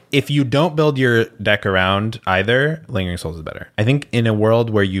like, if you don't build your deck around either, Lingering Souls is better. I think in a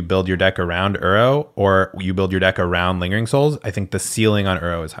world where you build your deck around Uro, or you build your deck around Lingering Souls, I think the ceiling on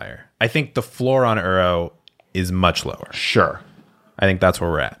Uro is higher. I think the floor on Uro is much lower. Sure. I think that's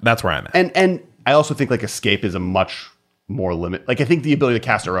where we're at. That's where I'm at. And I also think like Escape is a much more limit. Like I think the ability to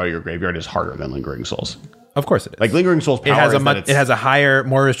cast Uro out of your graveyard is harder than Lingering Souls. Of course it is. Like Lingering Souls power it has a higher,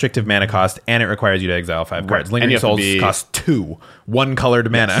 more restrictive mana cost, and it requires you to exile 5 cards. Lingering Souls costs 2, 1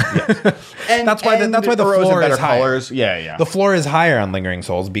 colored mana. Yes. And that's why the floor is higher. Colors. Yeah. The floor is higher on Lingering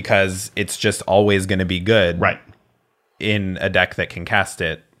Souls because it's just always going to be good. Right. In a deck that can cast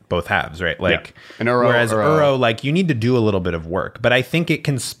it both halves, right? Like, and Uro, like you need to do a little bit of work, but I think it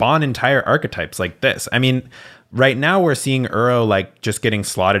can spawn entire archetypes like this. I mean, right now we're seeing Uro like just getting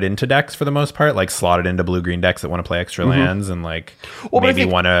slotted into decks for the most part, like slotted into blue-green decks that want to play extra lands and like maybe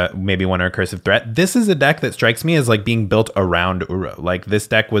want a recursive threat. This is a deck that strikes me as like being built around Uro. Like this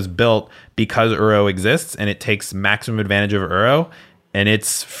deck was built because Uro exists, and it takes maximum advantage of Uro. And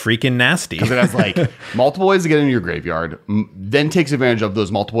it's freaking nasty. Because it has like multiple ways to get into your graveyard, then takes advantage of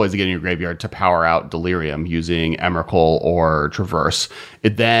those multiple ways to get in your graveyard to power out Delirium using Emrakul or Traverse.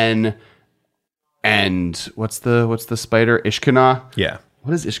 It then, and what's the spider? Ishkana? Yeah.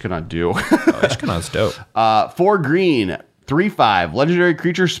 What does Ishkana do? Ishkana's dope. 4 green, 3/5, legendary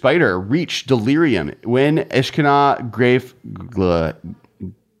creature spider, reach Delirium. When Ishkana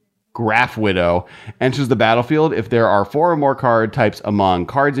Graph Widow enters the battlefield. If there are 4 or more card types among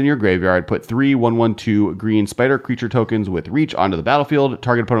cards in your graveyard, put 3 1/1/2 green spider creature tokens with reach onto the battlefield.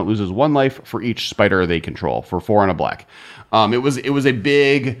 Target opponent loses 1 life for each spider they control for 4 and a black. It was a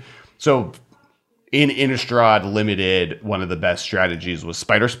big, so in Innistrad Limited, one of the best strategies was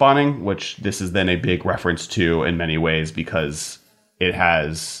spider spawning, which this is then a big reference to in many ways because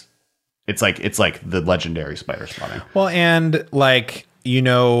it's like the legendary spider spawning. Well, and like,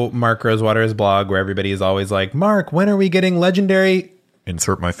 Mark Rosewater's blog where everybody is always like, Mark, when are we getting legendary?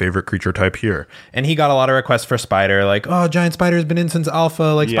 Insert my favorite creature type here. And he got a lot of requests for spider, like, oh, giant spider has been in since alpha.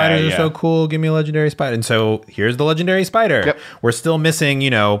 Like, spiders are so cool. Give me a legendary spider. And so here's the legendary spider. Yep. We're still missing,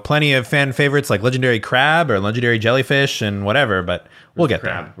 plenty of fan favorites like legendary crab or legendary jellyfish and whatever, but we'll get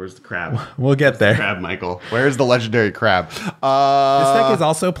there. Where's the crab? We'll get there. Crab, Michael. Where's the legendary crab? This deck is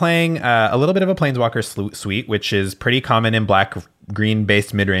also playing a little bit of a Planeswalker suite, which is pretty common in black-green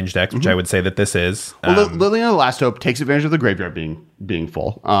based mid-range decks, which I would say that this is. Well, Liliana the Last Hope takes advantage of the graveyard being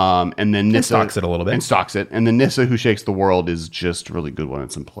full, and then Nissa stalks it a little bit. And then Nissa, Who Shakes the World, is just really good when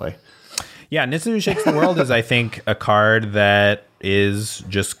it's in play. Yeah, Nissa, Who Shakes the World is, I think, a card that is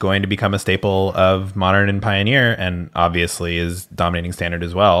just going to become a staple of Modern and Pioneer, and obviously is dominating Standard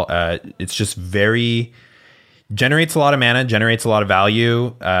as well. It's just generates a lot of mana, generates a lot of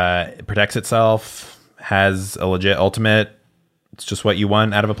value, it protects itself, has a legit ultimate. It's just what you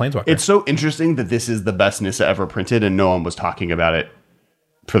want out of a Planeswalker. It's so interesting that this is the best Nissa ever printed, and no one was talking about it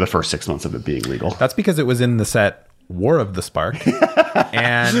for the first 6 months of it being legal. That's because it was in the set War of the Spark.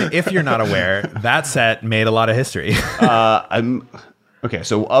 And if you're not aware, that set made a lot of history. Okay,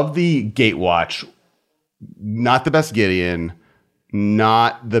 so of the Gatewatch, not the best Gideon,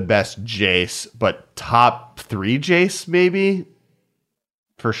 not the best Jace, but top 3 Jace, maybe?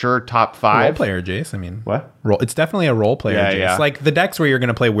 For sure, top 5. Role player Jace, I mean. What? It's definitely a role player Jace. Yeah. Like the decks where you're going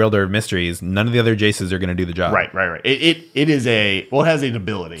to play Wielder of Mysteries, none of the other Jaces are going to do the job. Right. It is it has an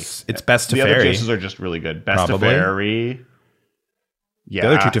ability. It's best to the fairy. The other Jaces are just really good. Best to fairy. Yeah. The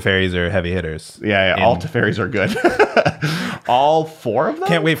other 2 Teferis are heavy hitters. Yeah. All Teferis are good. All 4 of them?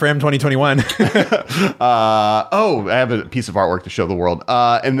 Can't wait for M2021. I have a piece of artwork to show the world.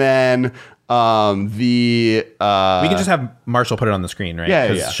 And then we can just have Marshall put it on the screen, right?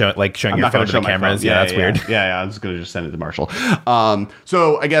 Yeah. Showing your phone to the cameras. Yeah, that's weird. Yeah. I'm just gonna just send it to Marshall.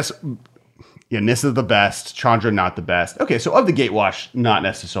 So I guess Nissa the best, Chandra not the best. Okay, so of the Gatewatch, not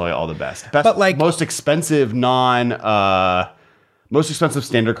necessarily all the best. But like most expensive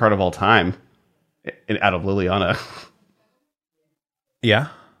standard card of all time, out of Liliana. Yeah,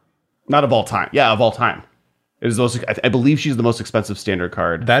 not of all time. Yeah, of all time. It was I believe she's the most expensive standard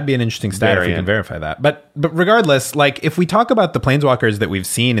card. That'd be an interesting stat if we can verify that. But regardless, like if we talk about the Planeswalkers that we've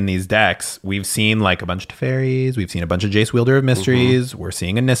seen in these decks, we've seen like a bunch of Teferis, we've seen a bunch of Jace Wielder of Mysteries, we're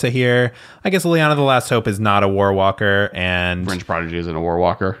seeing a Nissa here. I guess Liliana the Last Hope is not a Warwalker, and Vringe Prodigy isn't a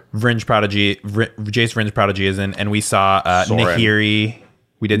Warwalker. Jace Vringe Prodigy isn't, and we saw Nahiri.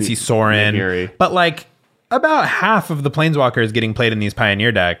 We did see Sorin. Nahiri. But like about half of the Planeswalkers getting played in these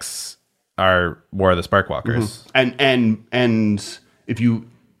Pioneer decks are War of the Sparkwalkers. And if you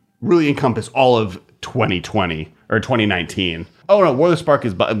really encompass all of 2020 or 2019. Oh no, War of the Spark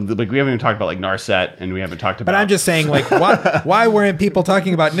is like we haven't even talked about like Narset, and we haven't talked about. But I'm just saying, like, why weren't people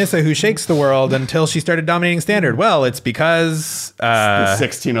talking about Nissa Who Shakes the World until she started dominating Standard? Well, it's because the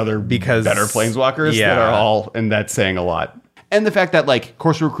 16 other better Planeswalkers that are all, and that's saying a lot. And the fact that, like,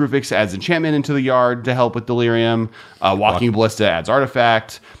 Courser Crufix adds enchantment into the yard to help with Delirium. Walking Ballista adds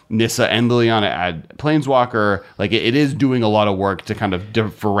artifact. Nissa and Liliana add Planeswalker. Like, it is doing a lot of work to kind of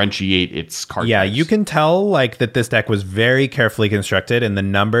differentiate its card types. You can tell, like, that this deck was very carefully constructed, and the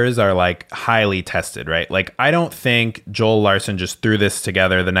numbers are, like, highly tested, right? Like, I don't think Joel Larson just threw this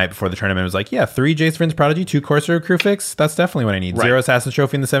together the night before the tournament and was like, 3 Jace Vryn's Prodigy, 2 Courser Crufix. That's definitely what I need. 0 Assassin's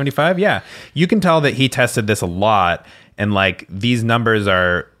Trophy in the 75. Yeah. You can tell that he tested this a lot. And like these numbers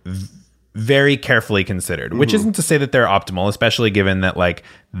are very carefully considered, which isn't to say that they're optimal, especially given that like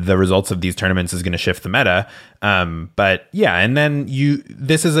the results of these tournaments is going to shift the meta. But yeah, and then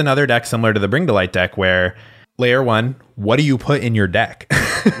this is another deck similar to the Bring to Light deck where layer 1, what do you put in your deck?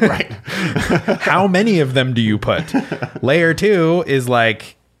 Right. How many of them do you put? Layer 2 is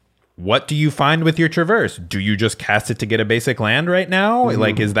like, what do you find with your Traverse? Do you just cast it to get a basic land right now?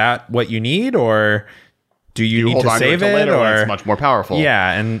 Like, is that what you need, or do you need to save it, or it's much more powerful?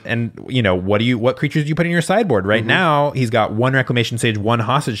 Yeah, and you know, what creatures do you put in your sideboard? Right now, he's got 1 Reclamation Sage, 1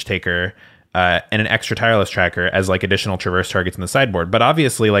 Hostage Taker, and an extra Tireless Tracker as like additional traverse targets in the sideboard. But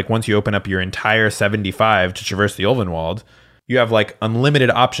obviously, like once you open up your entire 75 to traverse the Ulvenwald, you have like unlimited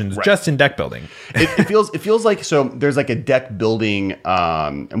options just in deck building. It feels like, so there's like a deck building,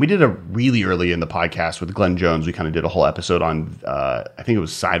 and we did a really early in the podcast with Glenn Jones. We kind of did a whole episode on, I think it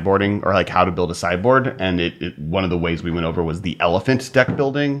was sideboarding, or like how to build a sideboard. And one of the ways we went over was the elephant deck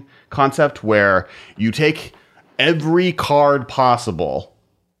building concept, where you take every card possible,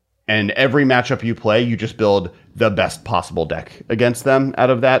 and every matchup you play, you just build the best possible deck against them out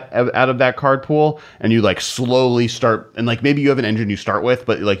of that card pool, and you like slowly start, and like maybe you have an engine you start with,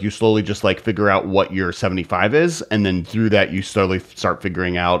 but like you slowly just like figure out what your 75 is, and then through that you slowly start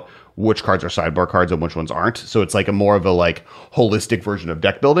figuring out which cards are sideboard cards and which ones aren't. So it's like a more of a like holistic version of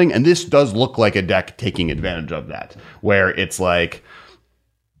deck building, and this does look like a deck taking advantage of that, where it's like,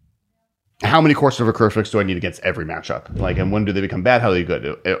 how many Course of Crucifix do I need against every matchup? Like, and when do they become bad? How are they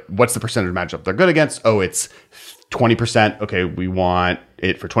good? What's the percentage of matchup they're good against? Oh, it's 20%. Okay, we want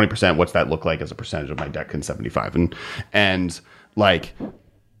it for 20%. What's that look like as a percentage of my deck in 75? And like,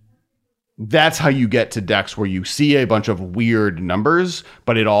 that's how you get to decks where you see a bunch of weird numbers,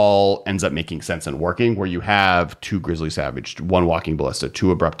 but it all ends up making sense and working, where you have 2 Grizzly Savage, 1 Walking Ballista, 2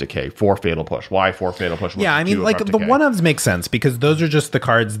 Abrupt Decay, 4 Fatal Push. Why 4 Fatal Push? Yeah, I mean, like the one-ofs make sense because those are just the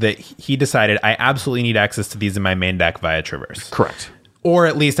cards that he decided I absolutely need access to these in my main deck via Traverse. Correct. Or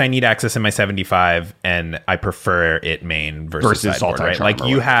at least I need access in my 75, and I prefer it main versus sideboard, right? Like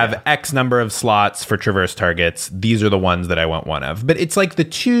you have X number of slots for Traverse targets. These are the ones that I want one of. But it's like the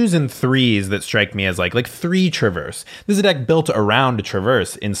 2s and 3s that strike me as like 3 Traverse. This is a deck built around a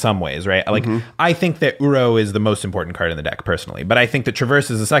Traverse in some ways, right? Like I think that Uro is the most important card in the deck personally, but I think that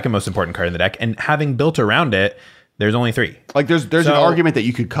Traverse is the second most important card in the deck, and having built around it, there's only 3. Like there's an argument that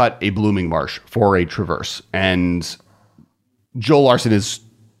you could cut a Blooming Marsh for a Traverse, and Joel Larson is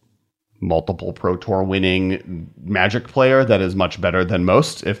multiple Pro Tour winning Magic player that is much better than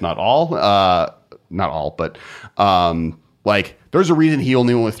most, if not all. Not all, but like there's a reason he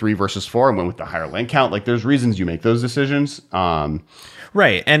only went with 3 versus 4 and went with the higher land count. Like there's reasons you make those decisions.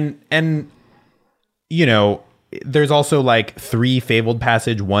 Right. And you know, there's also like 3 Fabled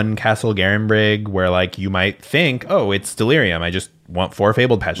Passage, 1 Castle Garenbrig, where like you might think, oh, it's Delirium. I just want 4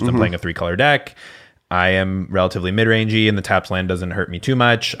 Fabled Passages. I'm playing a 3-color deck. I am relatively mid-rangey and the taps land doesn't hurt me too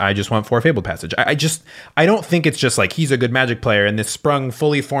much. I just want 4 Fabled Passage. I don't think it's just like he's a good Magic player and this sprung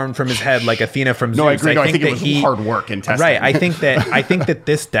fully formed from his head like Athena from Zeus. No, I agree. I think it was hard work and testing. Right. I think that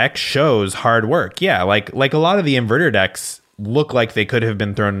this deck shows hard work. Yeah, like a lot of the inverter decks look like they could have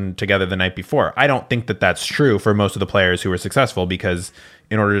been thrown together the night before. I don't think that that's true for most of the players who were successful, because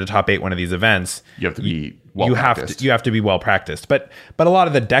in order to top 8 one of these events, you have to be you have to be well practiced. But a lot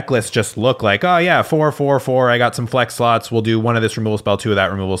of the deck lists just look like, oh yeah, 4, 4, 4. I got some flex slots. We'll do 1 of this removal spell, 2 of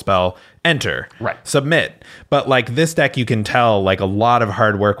that removal spell. Enter. Right. Submit. But like this deck, you can tell like a lot of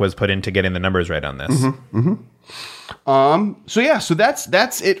hard work was put into getting the numbers right on this. So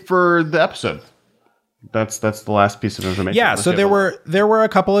that's it for the episode. That's the last piece of information. Yeah, so there were a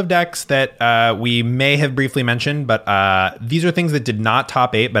couple of decks that we may have briefly mentioned, but these are things that did not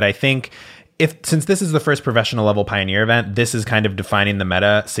top 8. But I think since this is the first professional level Pioneer event, this is kind of defining the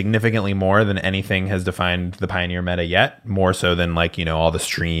meta significantly more than anything has defined the Pioneer meta yet. More so than like, you know, all the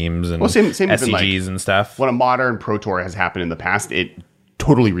streams and same SCGs and stuff. When a Modern Pro Tour has happened in the past, it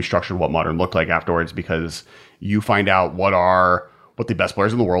totally restructured what Modern looked like afterwards, because you find out what the best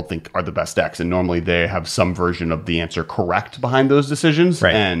players in the world think are the best decks. And normally they have some version of the answer correct behind those decisions.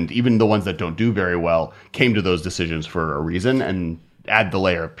 Right. And even the ones that don't do very well came to those decisions for a reason, and add the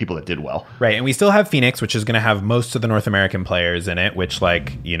layer of people that did well. Right. And we still have Phoenix, which is going to have most of the North American players in it, which,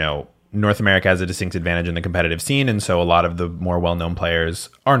 like, you know, North America has a distinct advantage in the competitive scene. And so a lot of the more well-known players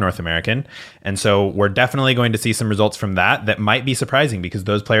are North American. And so we're definitely going to see some results from that might be surprising, because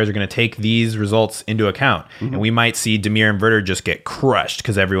those players are going to take these results into account. And we might see Dimir Inverter just get crushed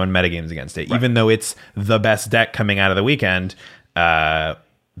because everyone metagames against it, even though it's the best deck coming out of the weekend.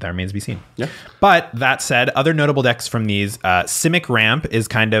 That remains to be seen. Yeah. But that said, other notable decks from these, Simic Ramp is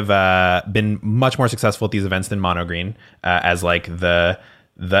kind of been much more successful at these events than Mono Green, as like the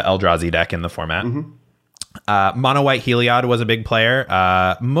Eldrazi deck in the format. Mono White Heliod was a big player.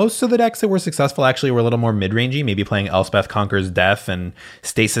 Most of the decks that were successful actually were a little more mid-rangey, maybe playing Elspeth Conquers Death and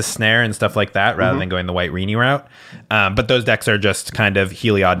Stasis Snare and stuff like that, rather than going the White Rini route. But those decks are just kind of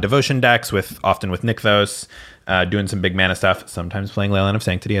Heliod Devotion decks, often with Nykthos, doing some big mana stuff, sometimes playing Leyline of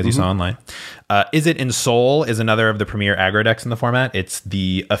Sanctity, as you saw online. Is It in Soul is another of the premier aggro decks in the format. It's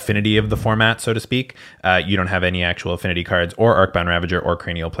the affinity of the format, so to speak. You don't have any actual affinity cards or Arcbound Ravager or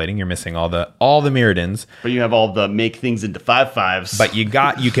Cranial Plating. You're missing all the Mirrodins. But you have all the make things into 5/5s. But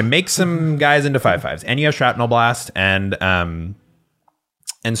you can make some guys into 5/5s. And you have Shrapnel Blast and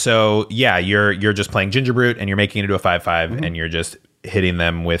And so, yeah, you're just playing Ginger Brute and you're making it into a 5/5 and you're just hitting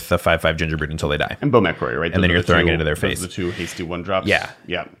them with the 5/5 Ginger Brute until they die. And Bowmat Courier, right? And then you're throwing it into their face. Those are the two hasty 1-drops. Yeah.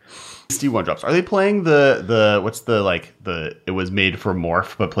 Hasty 1-drops. Are they playing the what's the it was made for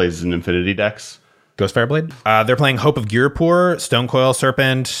Morph but plays in Infinity decks? Ghost Fireblade? They're playing Hope of Girapur, Stonecoil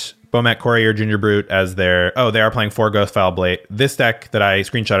Serpent, Bowmat Courier, Ginger Brute as their... Oh, they are playing 4 Ghost Fireblade. This deck that I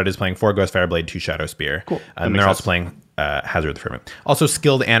screenshotted is playing 4 Ghost Fireblade, 2 Shadow Spear. Cool. And they're also playing Hazard of the Firmament. Also,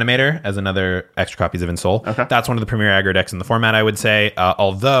 Skilled Animator as another extra copies of Ensoul. Okay. That's one of the premier aggro decks in the format, I would say.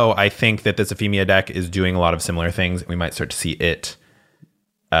 Although I think that this Ephemia deck is doing a lot of similar things. We might start to see it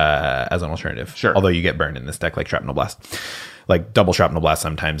as an alternative. Sure. Although you get burned in this deck like Shrapnel Blast. Like double Shrapnel Blast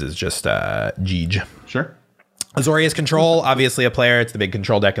sometimes is just Jeej. Sure. Azorius Control, obviously a player. It's the big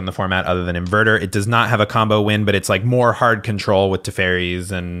control deck in the format other than Inverter. It does not have a combo win, but it's like more hard control with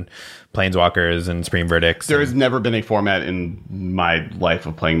Teferis and Planeswalkers and Supreme Verdicts. There has never been a format in my life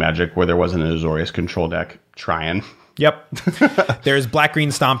of playing Magic where there wasn't an Azorius control deck. Trying. Yep. There's Black-Green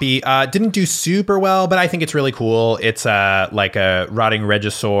Stompy. Didn't do super well, but I think it's really cool. It's like a Rotting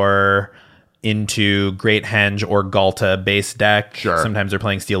Regisaur into Great Henge or Galta base deck. Sure. Sometimes they're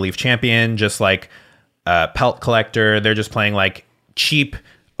playing Steel Leaf Champion, just like Pelt Collector. They're just playing like cheap,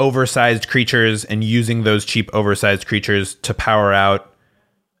 oversized creatures and using those cheap, oversized creatures to power out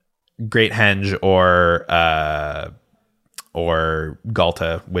Great Henge or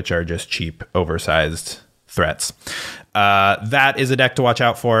Galta, which are just cheap, oversized threats. That is a deck to watch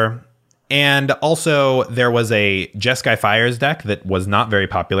out for. And also, there was a Jeskai Fires deck that was not very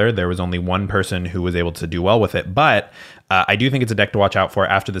popular. There was only one person who was able to do well with it. But I do think it's a deck to watch out for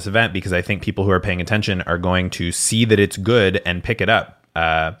after this event because I think people who are paying attention are going to see that it's good and pick it up.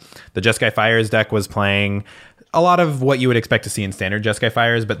 The Jeskai Fires deck was playing a lot of what you would expect to see in standard Jeskai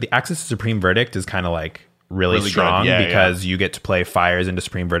Fires, but the Access to Supreme Verdict is kind of like really strong because you get to play Fires into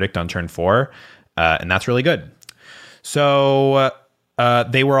Supreme Verdict on turn 4, and that's really good. So...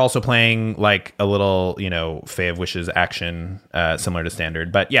 they were also playing like a little, Fae of Wishes action, similar to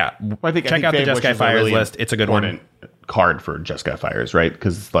standard. But yeah, check out the Jeskai Fires list. It's a good one. Card for Jeskai Fires, right?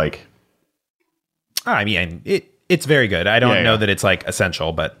 Because like, I mean, it's very good. I don't know that it's like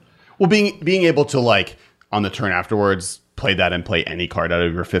essential, but being able to like on the turn afterwards play that and play any card out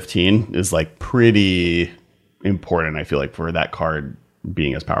of your 15 is like pretty important. I feel like for that card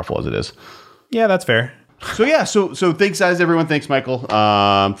being as powerful as it is. Yeah, that's fair. So yeah, so thanks guys, everyone. Thanks, Michael,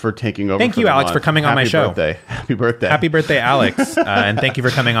 for taking over. Thank you, Alex, for coming on my show. Happy birthday, happy birthday, Alex, and thank you for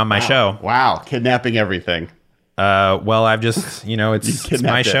coming on my show. Wow, kidnapping everything. Well, I've just, it's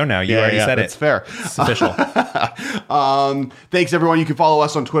my show now. You already said that's fair. It's official. Thanks, everyone. You can follow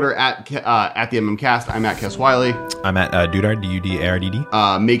us on Twitter at the MMCast. I'm at Kes Wiley. I'm at Dudard,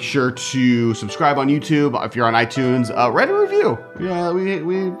 DUDARDD. Make sure to subscribe on YouTube. If you're on iTunes, write a review. Yeah,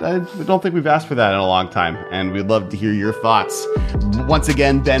 I don't think we've asked for that in a long time, and we'd love to hear your thoughts. Once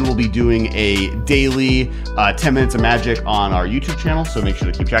again, Ben will be doing a daily 10 Minutes of Magic on our YouTube channel, so make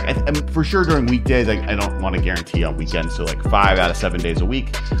sure to keep track. And for sure during weekdays, I don't want to guarantee on weekends, so like 5 out of 7 days a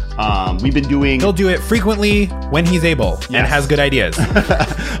week. We've been doing... He'll do it frequently when he's able and has good ideas.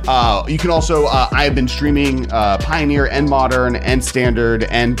 You can also... I've been streaming Pioneer and Modern and Standard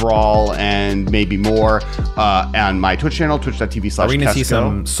and Brawl and maybe more on my Twitch channel, twitch.tv/Kesco. Are we going to see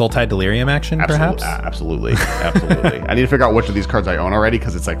some Sultide Delirium action, perhaps? Absolutely. I need to figure out which of these cards I own already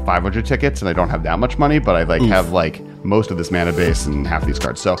because it's like 500 tickets and I don't have that much money, but I have like most of this mana base and half these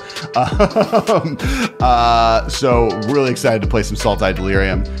cards. So really excited to play some Sultide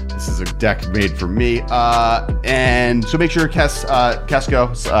Delirium. This is a deck made for me. And so make sure Kesco,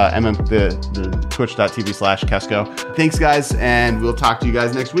 the twitch.tv/Kesco. Thanks, guys, and we'll talk to you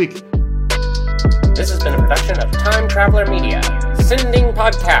guys next week. This has been a production of Time Traveler Media, sending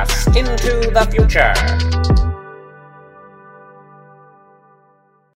podcasts into the future.